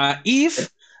if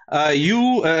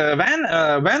you,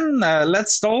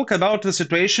 let's talk about the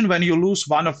situation when you lose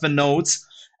one of the nodes,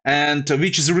 and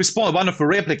which is one of the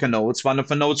replica nodes, one of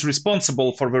the nodes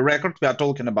responsible for the record we are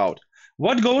talking about.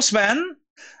 What goes when?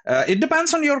 It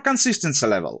depends on your consistency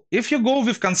level. If you go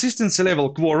with consistency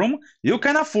level quorum, you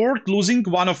can afford losing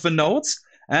one of the nodes,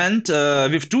 and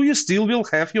with 2 you still will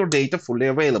have your data fully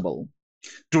available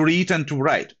to read and to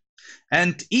write.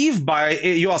 And if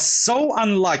you are so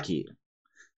unlucky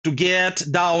to get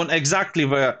down exactly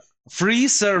the 3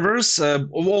 servers,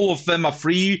 all of them are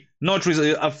free,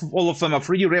 all of them are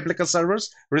free replica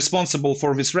servers responsible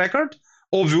for this record,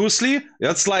 Obviously,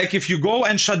 that's like if you go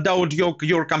and shut down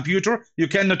your computer, you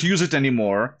cannot use it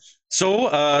anymore. So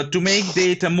to make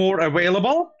data more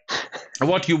available,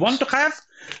 what you want to have,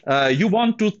 you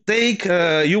want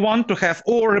to have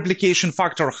or replication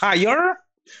factor higher,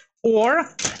 or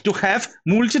to have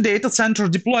multi-data center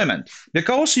deployment,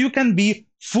 because you can be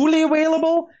fully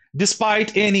available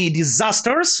despite any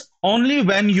disasters only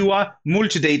when you are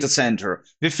multi-data center.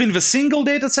 Within the single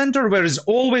data center, there is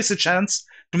always a chance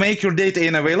to make your data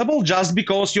unavailable just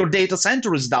because your data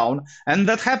center is down, and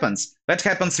that happens. That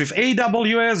happens with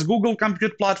AWS, Google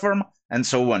Compute Platform, and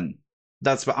so on.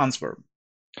 That's the answer.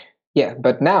 Yeah,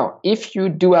 but now, if you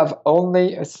do have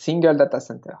only a single data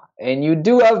center, and you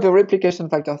do have the replication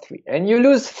factor 3, and you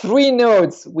lose 3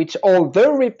 nodes, which all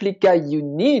the replica you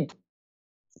need,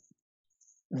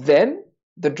 then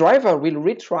the driver will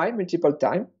retry multiple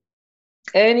times,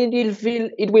 and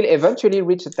it will eventually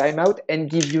reach a timeout and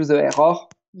give you the error,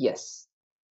 yes.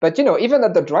 But even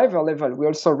at the driver level, we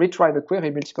also retry the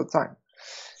query multiple times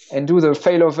and do the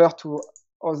failover to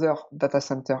other data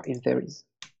center if there is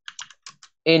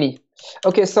any.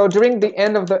 Okay, so during the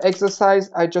end of the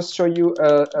exercise, I just show you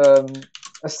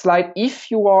a slide. If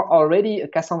you are already a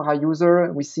Cassandra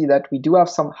user, we see that we do have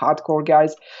some hardcore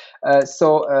guys.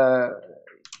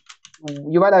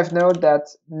 You might have known that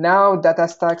now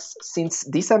DataStax since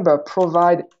December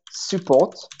provide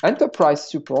support, enterprise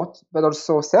support, but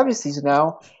also services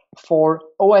now for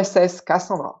OSS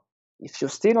Cassandra. If you're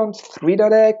still on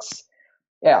 3.x,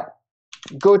 yeah,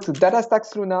 go to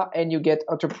DataStax Luna and you get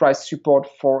enterprise support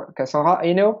for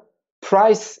Cassandra.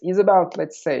 Price is about,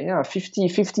 let's say,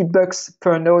 $50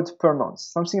 per node per month,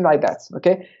 something like that,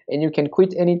 okay? And you can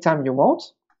quit anytime you want.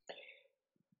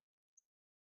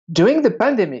 During the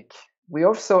pandemic, we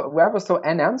have also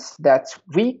announced that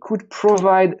we could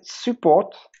provide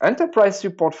support, enterprise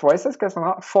support for SS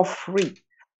Cassandra for free.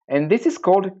 And this is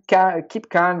called Keep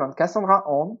Calm on Cassandra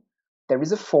On. There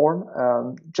is a form,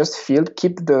 just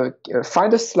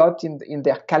find a slot in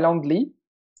their Calendly.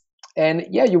 And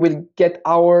yeah, you will get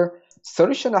our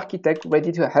solution architect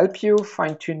ready to help you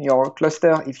fine-tune your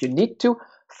cluster if you need to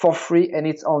for free, and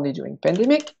it's only during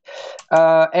pandemic.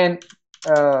 So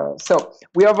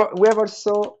we have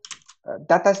also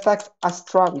DataStax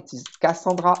Astra, which is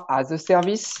Cassandra as a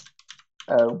service,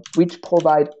 which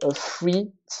provide a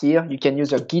free tier. You can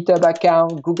use your GitHub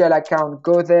account, Google account,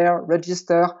 go there,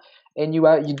 register, and you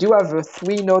do have a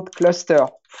 3-node cluster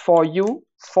for you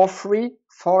for free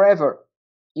forever.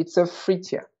 It's a free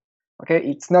tier. Okay,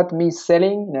 it's not me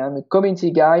selling. I'm a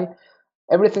community guy.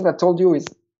 Everything I told you is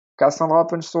Cassandra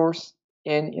open source,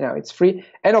 and it's free.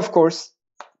 And of course,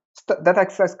 that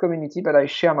access community, but I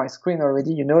share my screen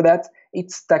already. You know that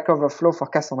it's Stack Overflow for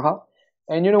Cassandra.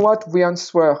 And you know what? We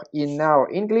answer in now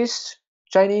English,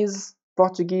 Chinese,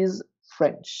 Portuguese,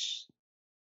 French.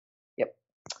 Yep.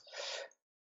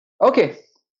 Okay,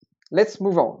 let's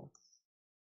move on.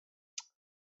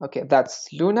 Okay,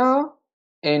 that's Luna,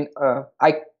 and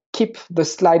I keep the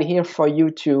slide here for you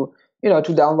to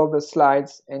to download the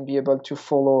slides and be able to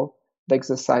follow the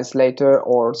exercise later,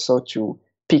 or so to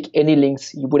pick any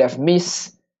links you would have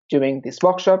missed during this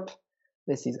workshop.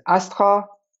 This is Astra.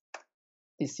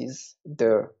 This is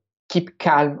the Keep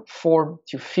Calm form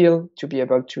to fill to be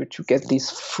able to get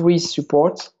this free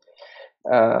support.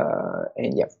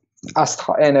 And yeah,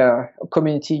 Astra and a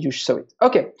community, you saw it.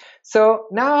 Okay, so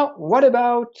now what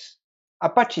about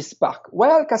Apache Spark?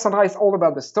 Well, Cassandra is all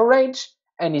about the storage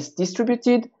and is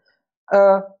distributed.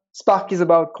 Spark is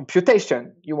about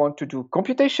computation. You want to do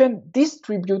computation,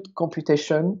 distribute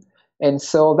computation, and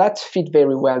so that fit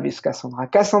very well with Cassandra.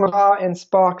 Cassandra and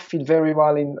Spark fit very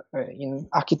well in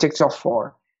architecture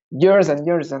for years and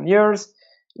years and years.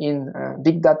 In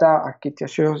big data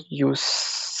architectures, you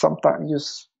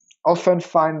often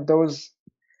find those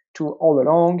two all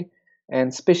along,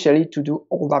 and especially to do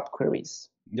OLAP queries.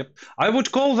 Yep, I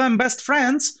would call them best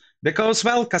friends. Because,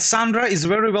 well, Cassandra is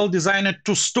very well designed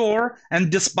to store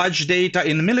and dispatch data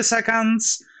in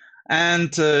milliseconds and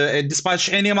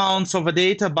dispatch any amounts of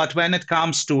data. But when it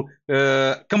comes to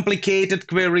complicated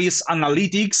queries,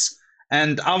 analytics,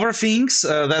 and other things,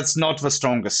 that's not the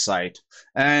strongest side.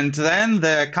 And then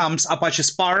there comes Apache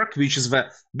Spark, which is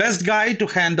the best guy to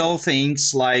handle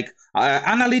things like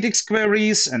analytics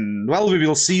queries. And, well, we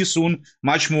will see soon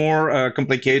much more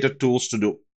complicated tools to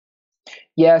do.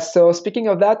 Yeah, so speaking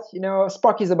of that,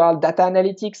 Spark is about data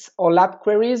analytics or lab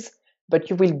queries, but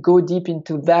you will go deep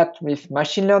into that with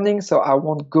machine learning, so I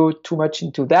won't go too much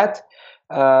into that.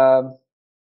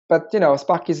 But,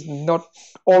 Spark is not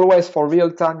always for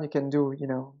real time. You can do,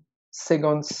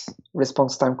 seconds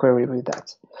response time query with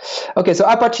that. Okay, so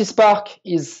Apache Spark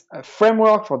is a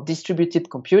framework for distributed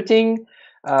computing.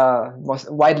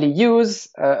 most widely used,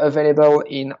 available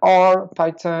in R,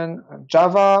 Python,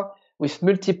 Java, with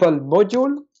multiple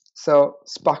modules. So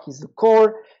Spark is the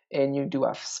core, and you do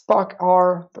have Spark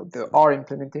R, the R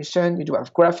implementation. You do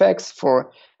have GraphX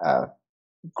for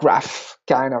graph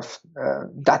kind of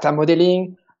data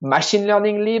modeling, machine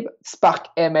learning lib, Spark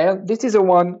ML. This is the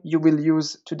one you will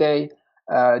use today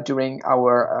during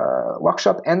our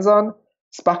workshop hands-on.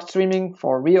 Spark streaming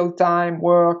for real-time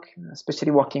work,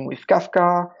 especially working with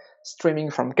Kafka, streaming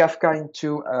from Kafka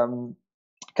into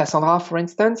Cassandra, for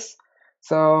instance.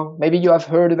 So maybe you have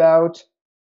heard about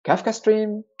Kafka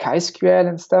Stream, KSQL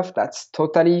and stuff. That's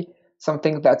totally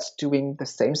something that's doing the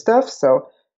same stuff. So,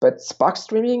 but Spark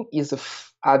streaming is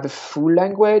the full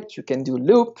language. You can do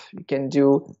loop, you can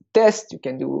do test, you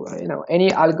can do any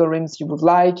algorithms you would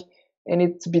like, and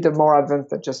it's a bit more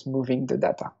advanced than just moving the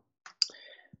data.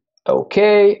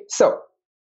 Okay, so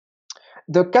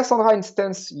the Cassandra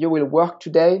instance you will work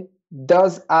today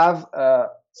does have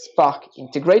Spark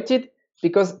integrated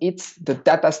because it's the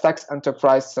DataStax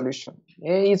Enterprise solution.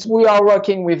 We are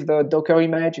working with the Docker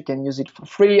image. You can use it for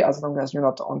free as long as you're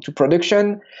not onto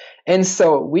production. And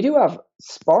so we do have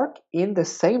Spark in the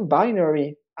same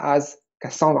binary as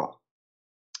Cassandra.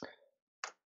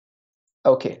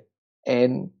 Okay,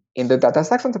 and in the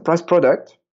DataStax Enterprise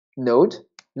product node,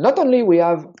 not only we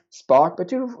have Spark,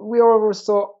 but we are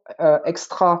also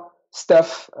extra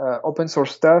stuff, open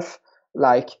source stuff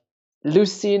like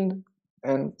Lucene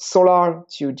and Solar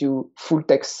to do full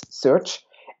text search,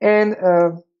 and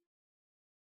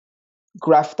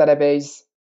graph database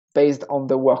based on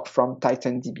the work from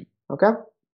TitanDB. Okay.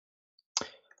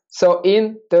 So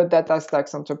in the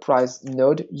DataStax Enterprise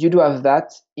node, you do have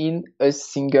that in a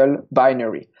single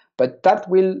binary. But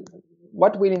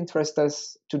what will interest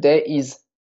us today is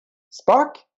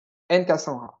Spark and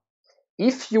Cassandra.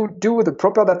 If you do the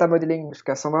proper data modeling with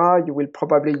Cassandra, you will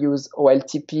probably use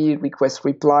OLTP, request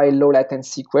reply, low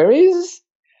latency queries.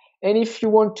 And if you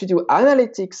want to do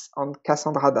analytics on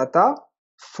Cassandra data,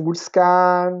 full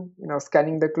scan,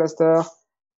 scanning the cluster,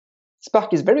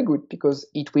 Spark is very good because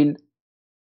it will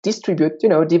distribute,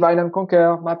 divide and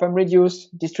conquer, map and reduce,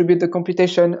 distribute the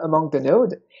computation among the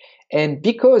node. And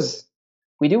because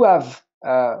we do have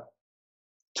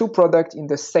two products in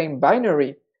the same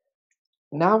binary,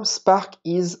 now Spark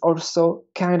is also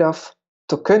kind of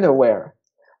token aware.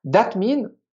 That means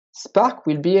Spark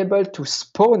will be able to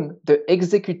spawn the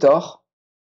executor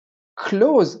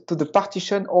close to the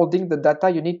partition holding the data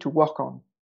you need to work on.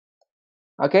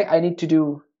 Okay, I need to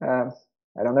do, I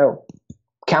don't know,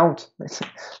 count.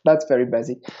 That's very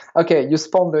basic. Okay, you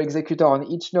spawn the executor on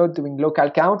each node doing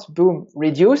local count, boom,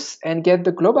 reduce and get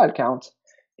the global count.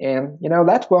 And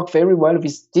that works very well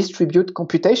with distribute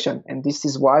computation. And this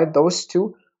is why those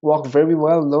two work very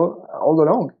well all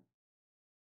along.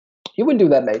 You will do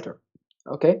that later.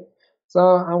 Okay, so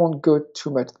I won't go too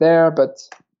much there, but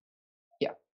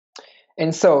yeah.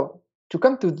 And so to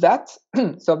come to that,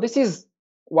 so this is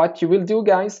what you will do,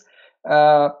 guys.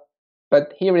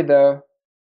 But here is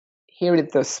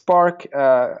the Spark.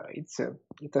 It's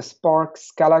a Spark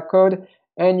Scala code,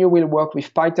 and you will work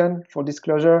with Python for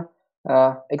disclosure.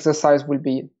 Exercise will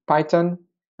be Python,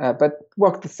 but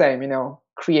work the same.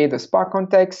 Create a Spark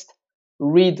context,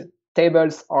 read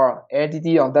tables or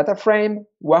RDD or data frame,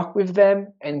 work with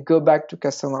them, and go back to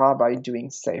Cassandra by doing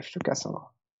save to Cassandra.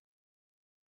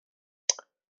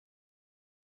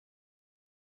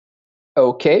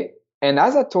 Okay, and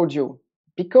as I told you,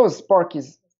 because Spark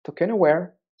is token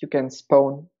aware, you can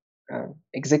spawn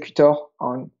executor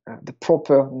on the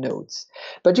proper nodes.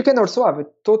 But you can also have a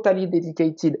totally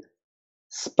dedicated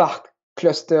Spark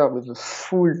cluster with a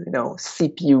full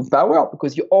CPU power,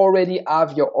 because you already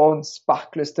have your own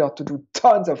Spark cluster to do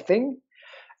tons of things.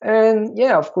 And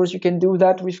yeah, of course, you can do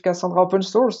that with Cassandra open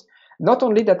source. Not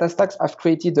only DataStax have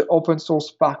created the open source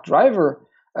Spark driver,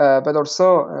 but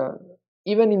also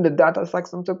even in the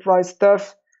DataStax Enterprise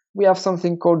stuff, we have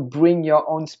something called Bring Your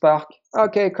Own Spark.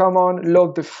 Okay, come on,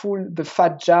 load the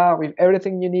fat jar with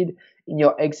everything you need in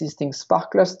your existing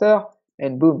Spark cluster,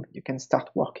 and boom, you can start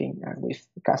working with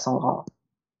Cassandra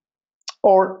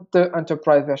or the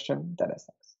enterprise version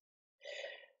DataStax.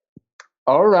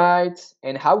 All right,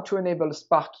 and how to enable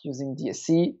Spark using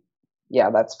DSC? Yeah,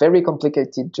 that's very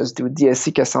complicated. Just do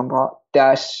DSC Cassandra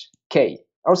 -K.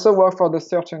 Also work for the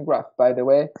search and graph, by the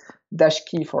way.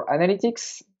 -Key for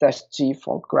analytics, -G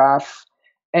for graph,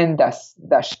 and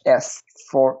 -S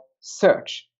for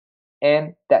search.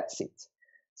 And that's it.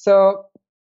 So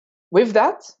with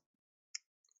that,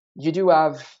 you do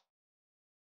have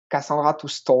Cassandra to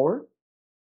store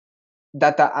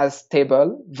data as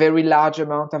table, very large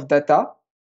amount of data.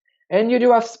 And you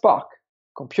do have Spark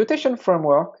computation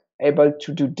framework able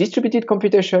to do distributed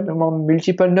computation among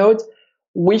multiple nodes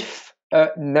with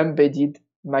an embedded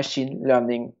machine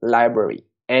learning library.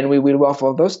 And we will work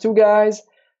for those two guys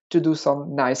to do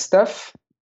some nice stuff.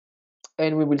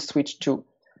 And we will switch to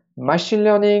machine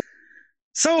learning.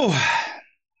 So,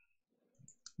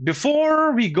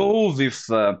 before we go with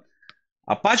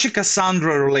Apache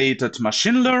Cassandra related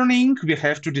machine learning, we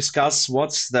have to discuss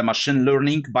what's the machine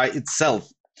learning by itself.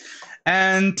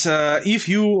 And if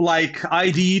you, like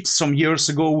I did some years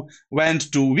ago,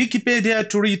 went to Wikipedia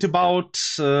to read about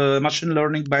machine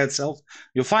learning by itself,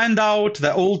 you find out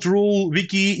the old rule,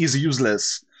 wiki is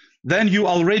useless. Then you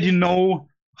already know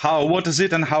what is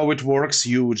it and how it works.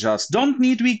 You just don't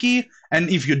need wiki. And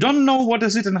if you don't know what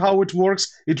is it and how it works,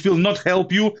 it will not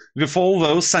help you with all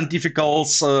those scientific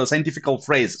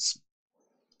phrases.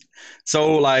 So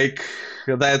like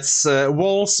that's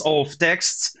walls of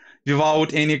texts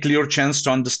without any clear chance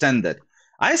to understand it.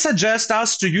 I suggest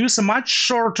us to use a much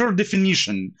shorter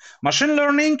definition. Machine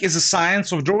learning is a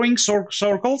science of drawing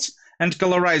circles and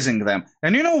colorizing them.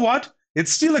 And you know what? It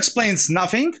still explains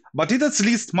nothing, but it at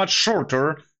least much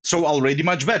shorter, so already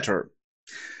much better.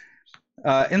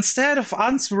 Instead of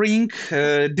answering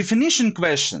definition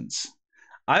questions,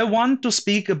 I want to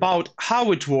speak about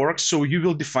how it works, so you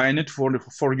will define it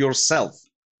for yourself.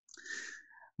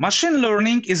 Machine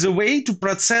learning is a way to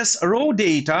process raw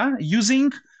data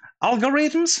using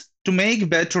algorithms to make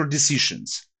better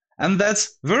decisions. And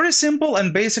that's very simple,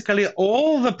 and basically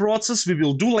all the process we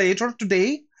will do later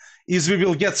today is we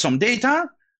will get some data,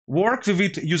 work with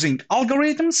it using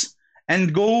algorithms,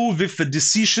 and go with the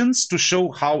decisions to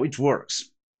show how it works.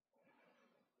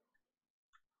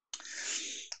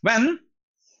 Then,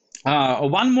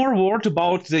 one more word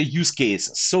about the use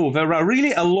cases. So there are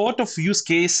really a lot of use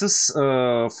cases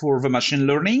for the machine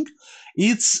learning.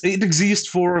 It exists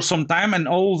for some time, and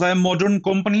all the modern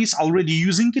companies already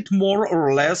using it more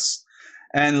or less.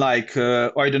 And like,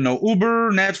 I don't know,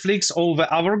 Uber, Netflix, all the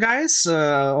other guys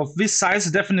of this size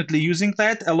definitely using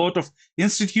that. A lot of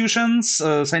institutions,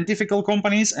 scientific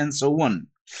companies, and so on.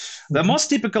 The most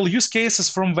typical use cases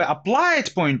from the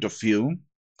applied point of view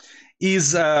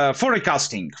is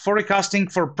forecasting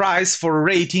for price, for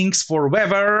ratings, for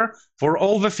weather, for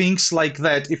all the things like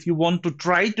that. If you want to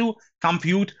try to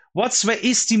compute what's the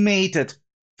estimated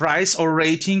price or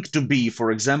rating to be,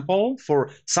 for example, for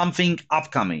something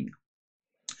upcoming.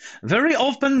 Very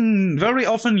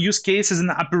often use cases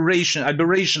in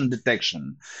aberration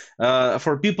detection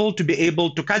for people to be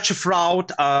able to catch a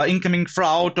fraud, incoming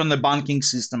fraud on the banking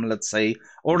system, let's say,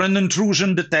 or an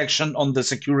intrusion detection on the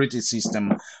security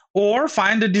system, or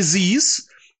find a disease.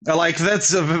 Like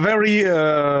that's a very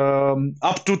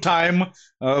up to time,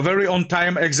 very on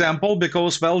time example,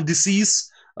 because well,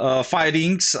 disease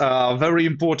findings are very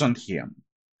important here.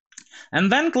 And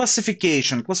then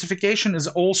classification. Classification is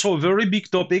also a very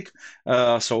big topic.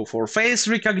 So for face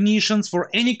recognitions, for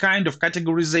any kind of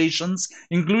categorizations,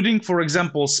 including, for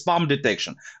example, spam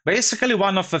detection. Basically,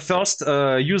 one of the first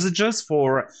usages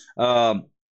for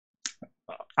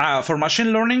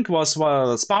machine learning was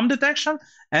spam detection.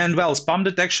 And well, spam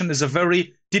detection is a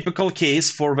very typical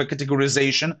case for the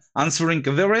categorization, answering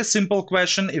a very simple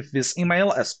question if this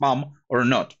email is spam or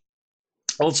not.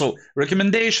 Also,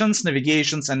 recommendations,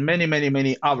 navigations, and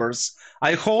many others.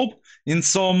 I hope in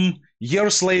some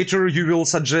years later you will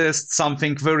suggest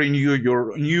something very new,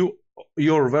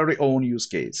 your very own use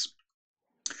case.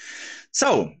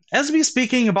 So, as we're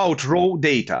speaking about raw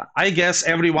data, I guess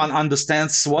everyone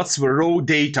understands what the raw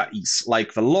data is,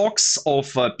 like the logs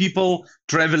of people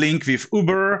traveling with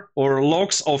Uber, or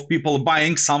logs of people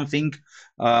buying something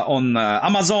on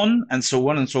Amazon, and so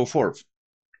on and so forth.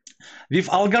 With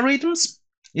algorithms,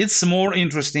 it's more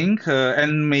interesting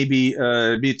and maybe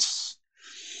a bit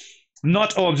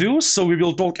not obvious, so we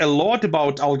will talk a lot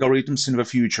about algorithms in the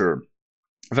future.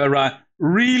 There are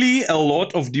really a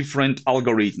lot of different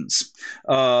algorithms.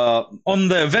 On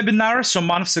the webinar some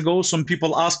months ago, some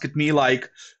people asked me like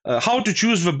how to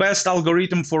choose the best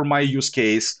algorithm for my use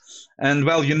case. And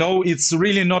well, you know, it's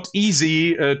really not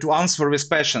easy to answer these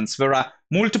questions. There are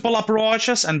multiple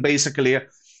approaches, and basically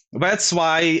that's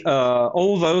why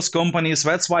all those companies,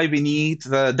 that's why we need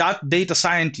the data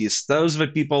scientists. Those are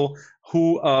the people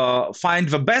who find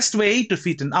the best way to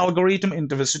fit an algorithm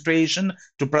into the situation,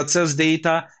 to process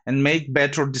data and make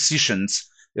better decisions.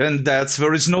 And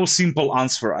there is no simple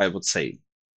answer, I would say.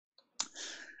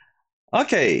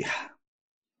 Okay.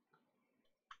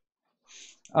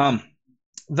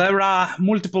 There are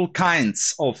multiple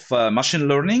kinds of machine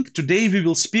learning. Today we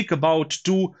will speak about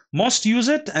two most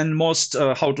used and most,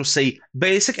 how to say,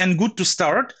 basic and good to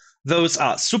start. Those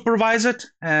are supervised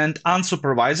and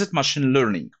unsupervised machine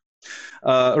learning.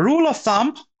 Rule of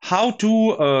thumb, how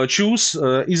to choose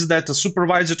is that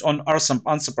supervised or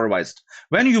unsupervised.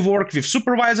 When you work with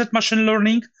supervised machine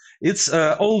learning, it's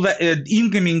all the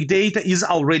incoming data is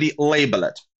already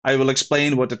labeled. I will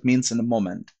explain what it means in a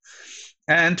moment.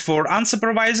 And for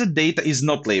unsupervised, data is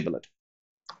not labeled.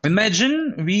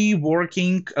 Imagine we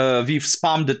working with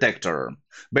spam detector,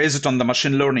 based on the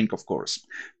machine learning, of course.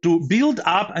 To build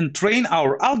up and train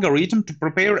our algorithm to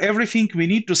prepare everything, we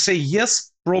need to say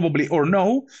yes, probably, or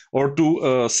no, or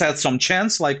to set some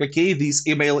chance, like, okay, this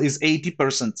email is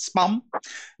 80% spam.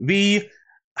 We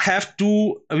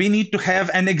need to have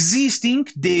an existing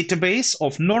database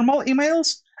of normal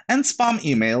emails and spam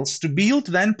emails to build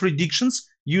then predictions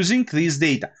using this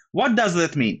data. What does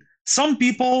that mean? Some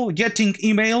people getting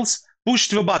emails, push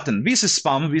the button. This is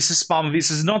spam, this is spam, this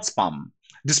is not spam.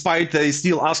 Despite they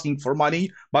still asking for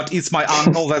money, but it's my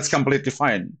uncle, that's completely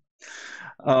fine.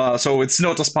 So it's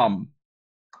not a spam.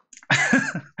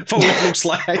 So it looks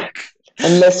like.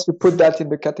 Unless you put that in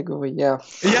the category, yeah.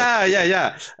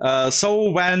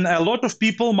 So when a lot of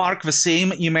people mark the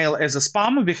same email as a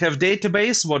spam, we have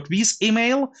database what this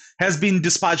email has been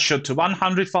dispatched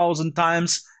 100,000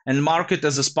 times and mark it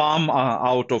as a spam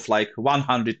out of like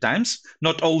 100 times.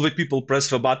 Not all the people press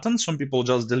the button, some people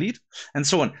just delete, and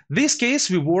so on. This case,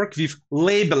 we work with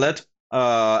labeled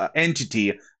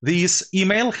entity. This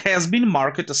email has been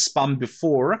marked as spam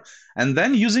before, and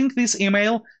then using this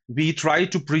email, we try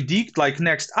to predict like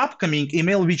next upcoming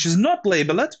email, which is not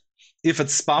labeled, if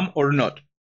it's spam or not.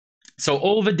 So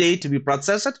all the data we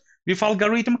process it with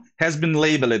algorithm has been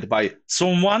labeled by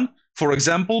someone, for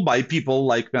example, by people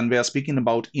like when we are speaking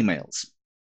about emails.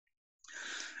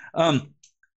 But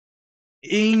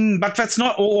that's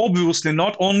not obviously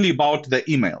not only about the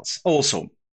emails.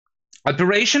 Also,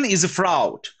 operation is a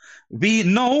fraud. We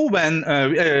know when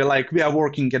like we are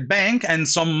working at bank and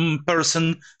some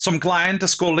client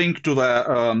is calling to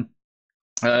the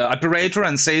operator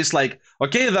and says like,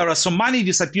 okay, there are some money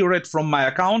disappeared from my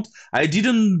account. I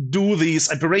didn't do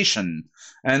this operation.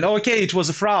 And okay, it was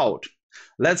a fraud.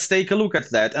 Let's take a look at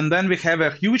that. And then we have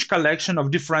a huge collection of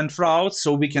different frauds,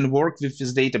 so we can work with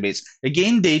this database.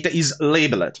 Again, data is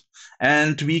labeled.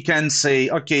 And we can say,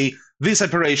 okay, this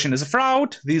operation is a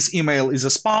fraud, this email is a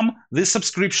spam, this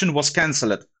subscription was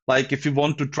canceled. Like if you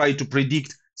want to try to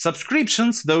predict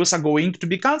subscriptions, those are going to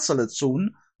be canceled soon.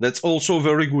 That's also a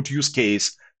very good use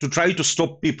case to try to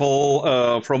stop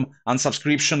people from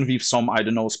unsubscription with some, I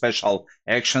don't know, special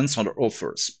actions or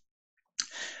offers.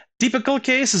 Typical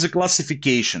case is a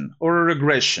classification or a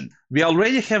regression. We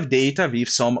already have data with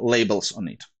some labels on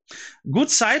it. Good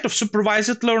side of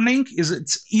supervised learning is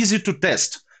it's easy to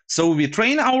test. So we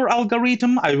train our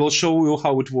algorithm. I will show you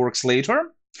how it works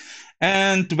later.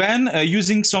 And when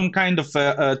using some kind of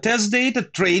test data,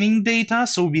 training data,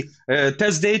 so we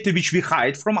test data which we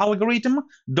hide from algorithm,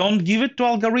 don't give it to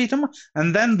algorithm,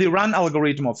 and then we run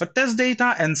algorithm of a test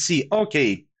data and see,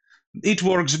 okay, it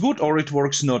works good or it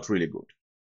works not really good.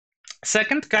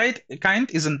 Second kind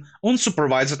is an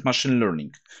unsupervised machine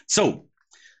learning. So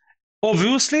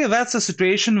obviously, that's a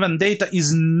situation when data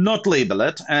is not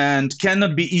labeled and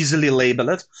cannot be easily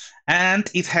labeled, and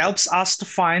it helps us to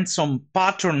find some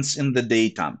patterns in the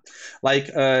data. Like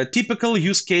a typical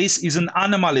use case is an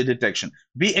anomaly detection.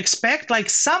 We expect like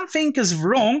something is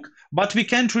wrong, but we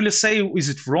can't really say, is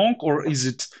it wrong or is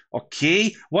it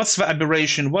okay? What's the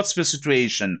aberration? What's the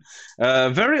situation?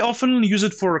 Very often use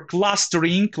it for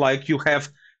clustering, like you have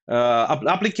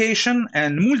application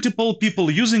and multiple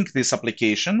people using this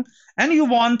application, and you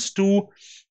want to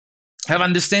have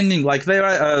understanding like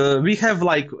we have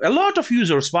like a lot of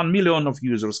users, 1 million of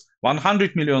users,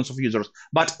 100 millions of users,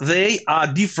 but they are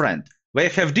different. They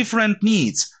have different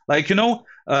needs. Like, you know,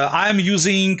 I'm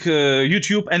using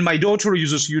YouTube and my daughter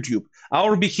uses YouTube.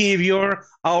 Our behavior,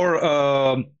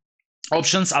 our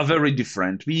options are very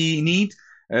different. We need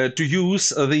to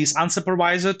use these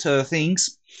unsupervised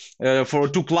things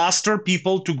to cluster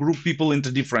people, to group people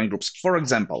into different groups, for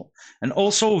example, and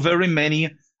also very many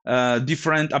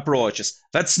different approaches.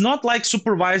 That's not like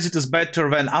supervised is better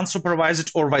than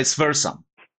unsupervised or vice versa.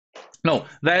 No,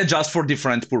 they're just for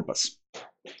different purpose.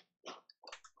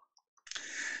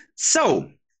 So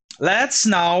let's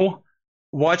now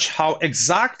watch how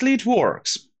exactly it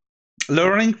works.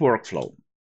 Learning workflow.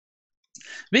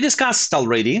 We discussed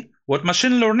already what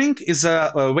machine learning is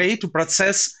a way to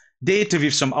process data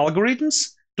with some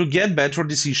algorithms to get better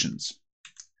decisions.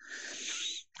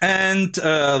 And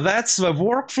that's the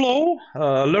workflow,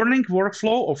 learning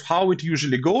workflow of how it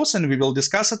usually goes, and we will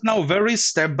discuss it now very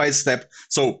step by step.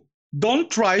 So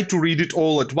don't try to read it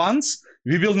all at once.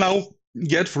 We will now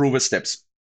get through the steps.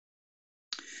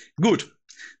 Good.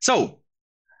 So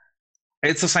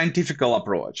it's a scientific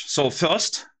approach. So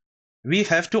first, we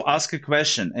have to ask a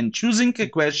question, and choosing a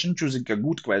question, choosing a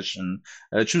good question,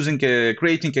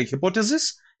 creating a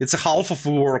hypothesis, it's a half of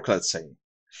the work, let's say.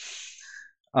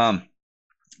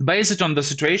 Based on the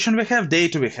situation we have,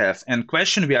 data we have, and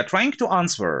question we are trying to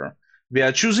answer, we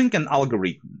are choosing an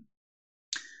algorithm.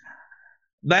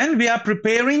 Then we are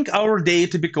preparing our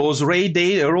data because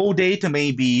raw data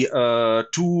may be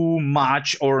too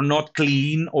much or not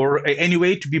clean or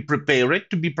anyway to be prepared,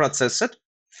 to be processed.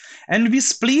 And we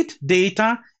split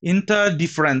data into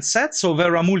different sets. So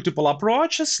there are multiple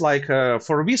approaches. Like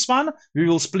for this one, we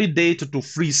will split data to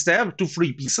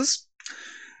three pieces.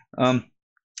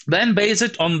 Then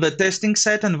based on the testing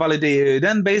set and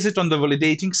based on the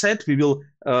validating set, we will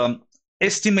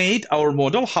estimate our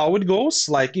model, how it goes,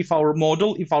 like if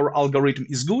our algorithm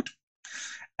is good.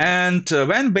 And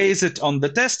when based on the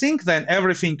testing, then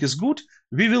everything is good.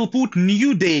 We will put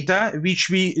new data, which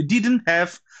we didn't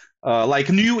have, like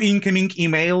new incoming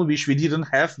email, which we didn't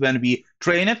have when we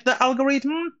trained the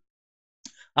algorithm,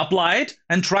 apply it,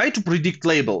 and try to predict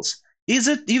labels. Is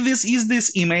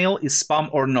this email is spam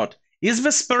or not? Is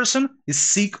this person is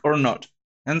sick or not?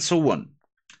 And so on.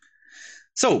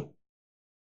 So,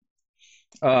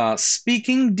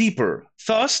 speaking deeper,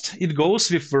 first it goes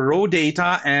with raw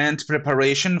data and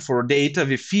preparation for data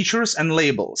with features and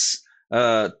labels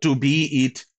to be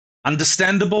it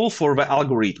understandable for the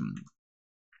algorithm.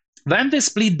 Then they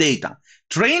split data.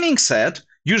 Training set,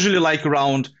 usually like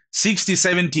around 60,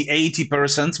 70,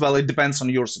 80%, well, it depends on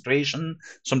your situation,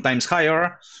 sometimes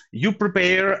higher. You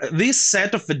prepare this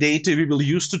set of the data we will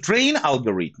use to train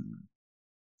algorithm.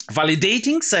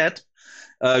 Validating set,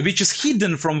 which is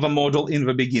hidden from the model in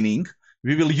the beginning,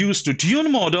 we will use to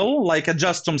tune model, like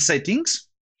adjust some settings.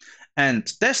 And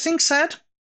testing set,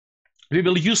 we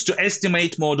will use to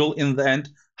estimate model in the end,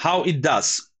 how it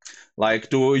does, like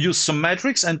to use some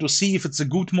metrics and to see if it's a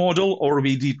good model or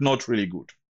we did not really good.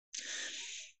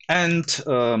 And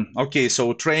okay,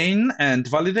 so train and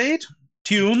validate,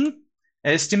 tune,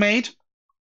 estimate,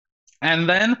 and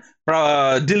then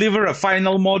deliver a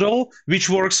final model, which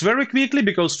works very quickly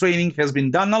because training has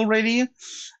been done already,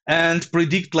 and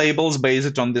predict labels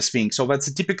based on this thing. So that's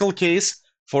a typical case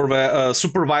for the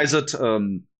supervised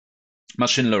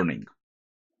machine learning.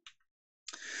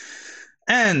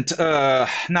 And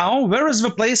now, where is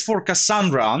the place for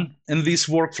Cassandra in these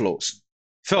workflows?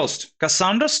 First,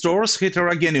 Cassandra stores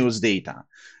heterogeneous data.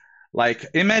 Like,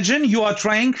 imagine you are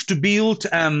trying to build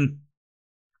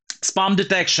spam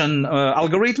detection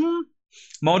algorithm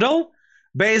model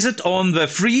based on the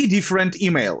 3 different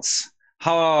emails.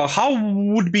 How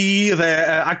would be the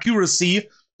accuracy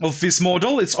of this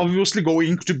model? It's obviously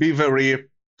going to be very,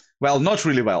 well, not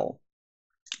really well.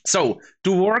 So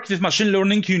to work with machine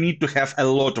learning, you need to have a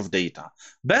lot of data.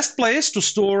 Best place to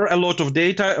store a lot of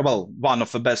data, well, one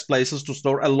of the best places to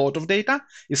store a lot of data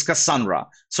is Cassandra.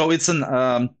 So it's an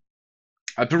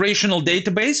operational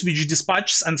database which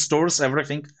dispatches and stores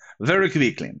everything very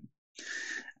quickly.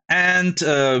 And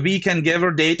we can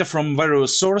gather data from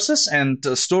various sources and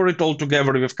store it all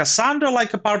together with Cassandra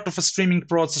like a part of a streaming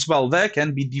process. Well, there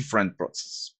can be different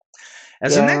processes.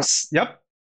 As a next, yep.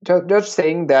 Just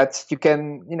saying that you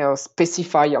can,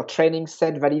 specify your training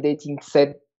set, validating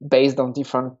set based on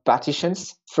different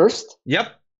partitions first. Yep.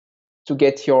 To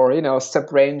get your,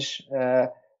 sub-range,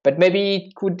 but maybe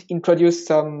it could introduce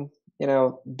some,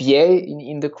 BA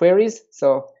in the queries.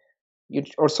 So you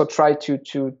also try to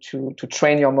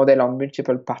train your model on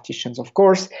multiple partitions, of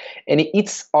course, and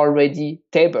it's already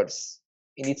tables,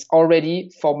 and it's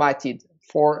already formatted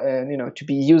for to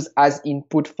be used as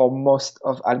input for most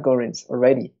of algorithms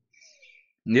already.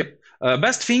 Yep.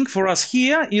 Best thing for us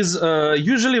here is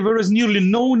usually there is nearly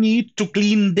no need to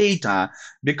clean data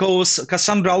because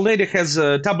Cassandra already has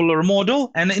a tabular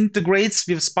model and integrates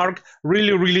with Spark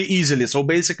really, really easily. So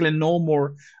basically no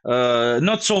more,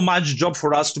 not so much job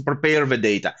for us to prepare the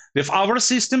data. With our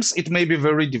systems, it may be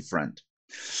very different.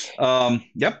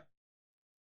 Yep.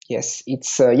 Yes,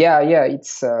 it's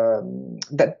it's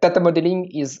that data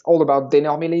modeling is all about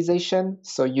denormalization.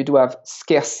 So you do have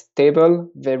scarce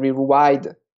table, very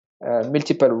wide,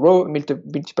 multiple row,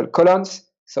 multiple columns.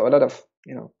 So a lot of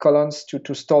columns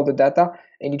to store the data,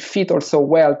 and it fit also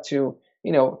well to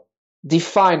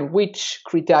define which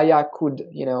criteria could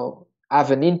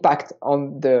have an impact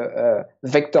on the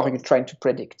vector you're trying to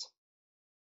predict.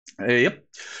 Yep.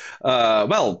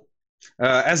 Well.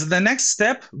 As the next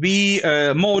step, we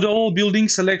model building,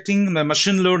 selecting the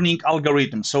machine learning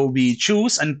algorithm. So we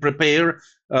choose and prepare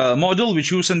model, we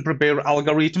choose and prepare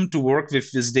algorithm to work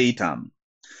with this data.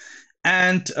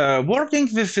 And working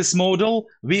with this model,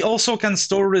 we also can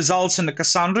store results in the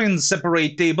Cassandra in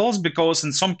separate tables, because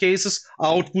in some cases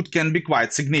output can be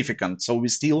quite significant. So we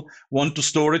still want to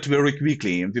store it very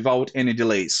quickly without any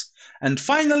delays. And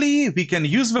finally, we can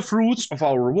use the fruits of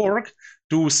our work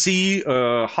to see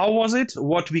how was it,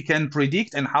 what we can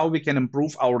predict, and how we can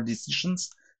improve our decisions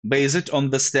based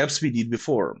on the steps we did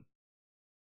before.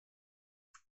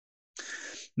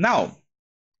 Now,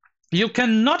 you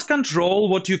cannot control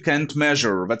what you can't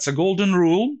measure. That's a golden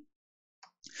rule.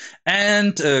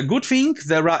 And good thing,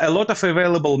 there are a lot of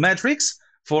available metrics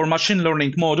for machine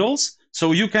learning models,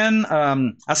 so you can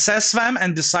assess them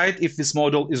and decide if this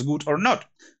model is good or not.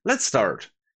 Let's start.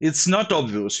 It's not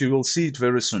obvious. You will see it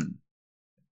very soon.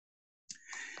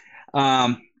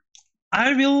 I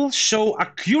will show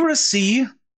accuracy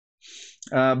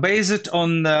based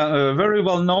on very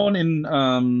well known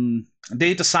in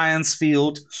data science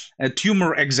field, a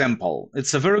tumor example.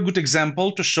 It's a very good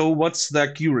example to show what's the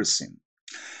accuracy.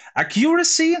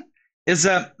 Accuracy is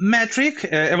a metric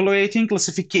evaluating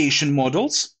classification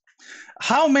models.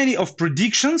 How many of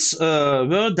predictions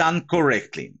were done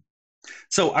correctly?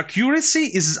 So accuracy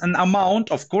is an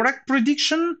amount of correct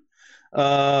prediction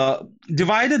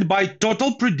divided by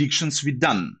total predictions we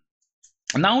done.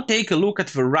 Now take a look at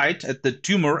the right at the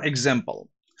tumor example.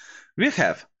 We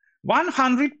have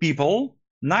 100 people,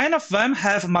 9 of them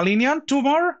have malignant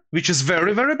tumor, which is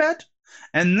very, very bad,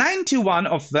 and 91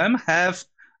 of them have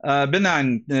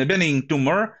benign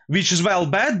tumor, which is well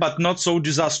bad, but not so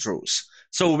disastrous.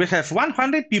 So we have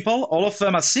 100 people, all of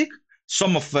them are sick,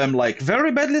 some of them like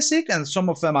very badly sick, and some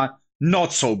of them are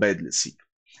not so badly sick.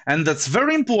 And that's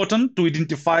very important to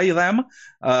identify them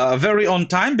very on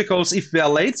time, because if we are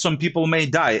late, some people may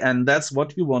die, and that's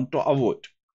what we want to avoid.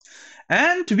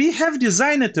 And we have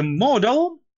designed a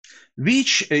model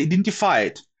which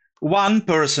identified one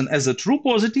person as a true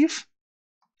positive.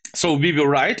 So we were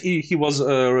right, he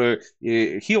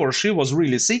or she was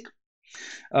really sick.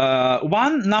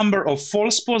 One number of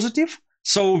false positive.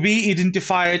 So we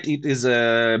identified it as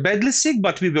badly sick,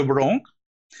 but we were wrong.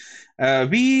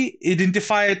 We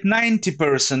identified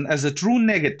 90% as a true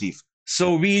negative.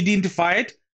 So we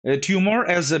identified a tumor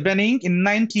as a benign in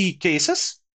 90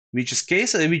 cases, which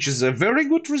is a very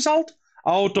good result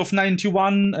out of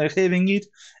 91 having it.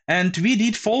 And we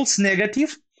did false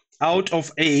negative out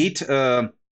of 8.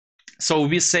 So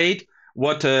we said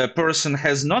what a person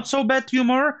has not so bad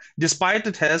tumor, despite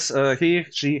it has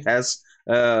she has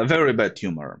a very bad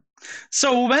tumor.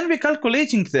 So when we're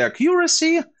calculating the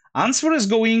accuracy, answer is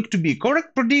going to be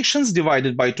correct predictions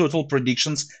divided by total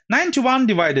predictions, 91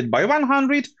 divided by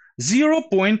 100,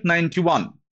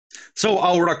 0.91. So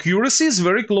our accuracy is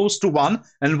very close to 1,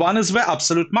 and 1 is the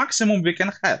absolute maximum we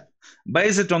can have.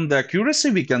 Based on the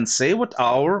accuracy, we can say what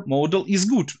our model is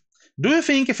good. Do you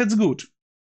think if it's good?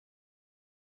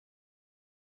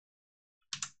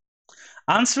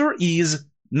 Answer is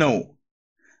no.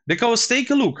 Because take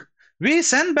a look. We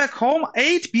send back home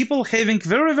 8 people having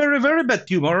very, very, very bad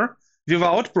tumor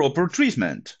without proper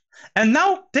treatment. And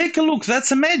now take a look,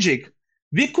 that's a magic.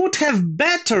 We could have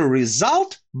better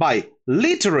result by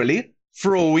literally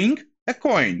throwing a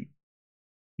coin.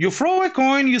 You throw a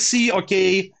coin, you see,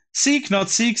 okay, sick, not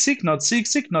sick, sick, not sick,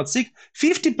 sick, not sick.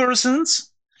 50%,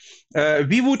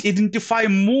 we would identify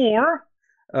more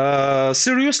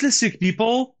seriously sick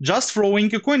people just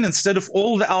throwing a coin instead of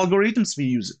all the algorithms we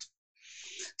use it.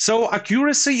 So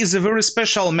accuracy is a very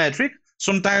special metric.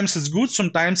 Sometimes it's good,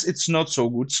 sometimes it's not so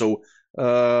good. So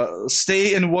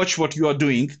stay and watch what you are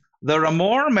doing. There are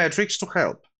more metrics to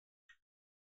help.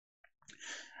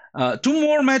 2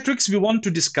 more metrics we want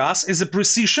to discuss is a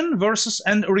precision versus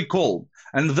and recall.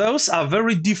 And those are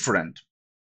very different.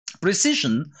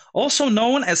 Precision, also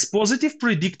known as positive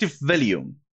predictive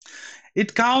value.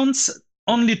 It counts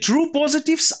only true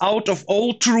positives out of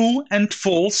all true and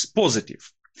false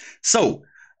positive. So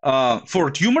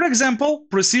for tumor example,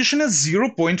 precision is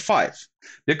 0.5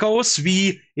 because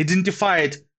we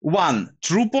identified 1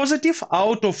 true positive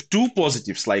out of 2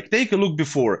 positives. Like take a look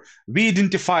before. We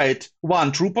identified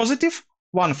 1 true positive,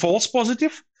 1 false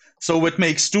positive. So it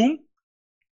makes 2.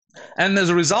 And as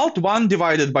a result, 1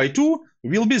 divided by 2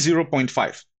 will be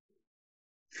 0.5.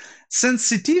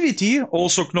 Sensitivity,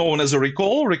 also known as a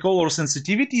recall or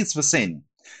sensitivity, it's the same.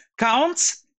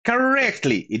 Counts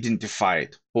correctly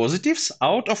identified positives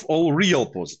out of all real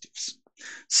positives.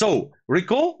 So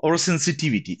recall or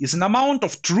sensitivity is an amount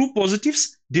of true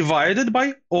positives divided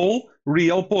by all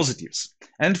real positives.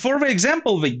 And for the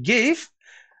example we gave,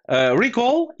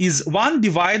 recall is 1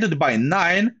 divided by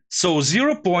 9, so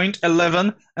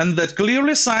 0.11, and that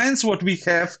clearly signs what we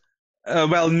have,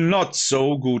 well, not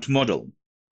so good model.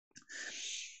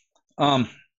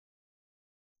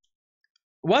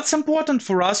 What's important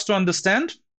for us to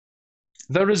understand?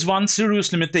 There is one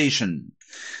serious limitation.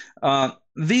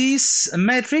 These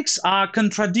metrics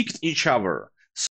contradict each other.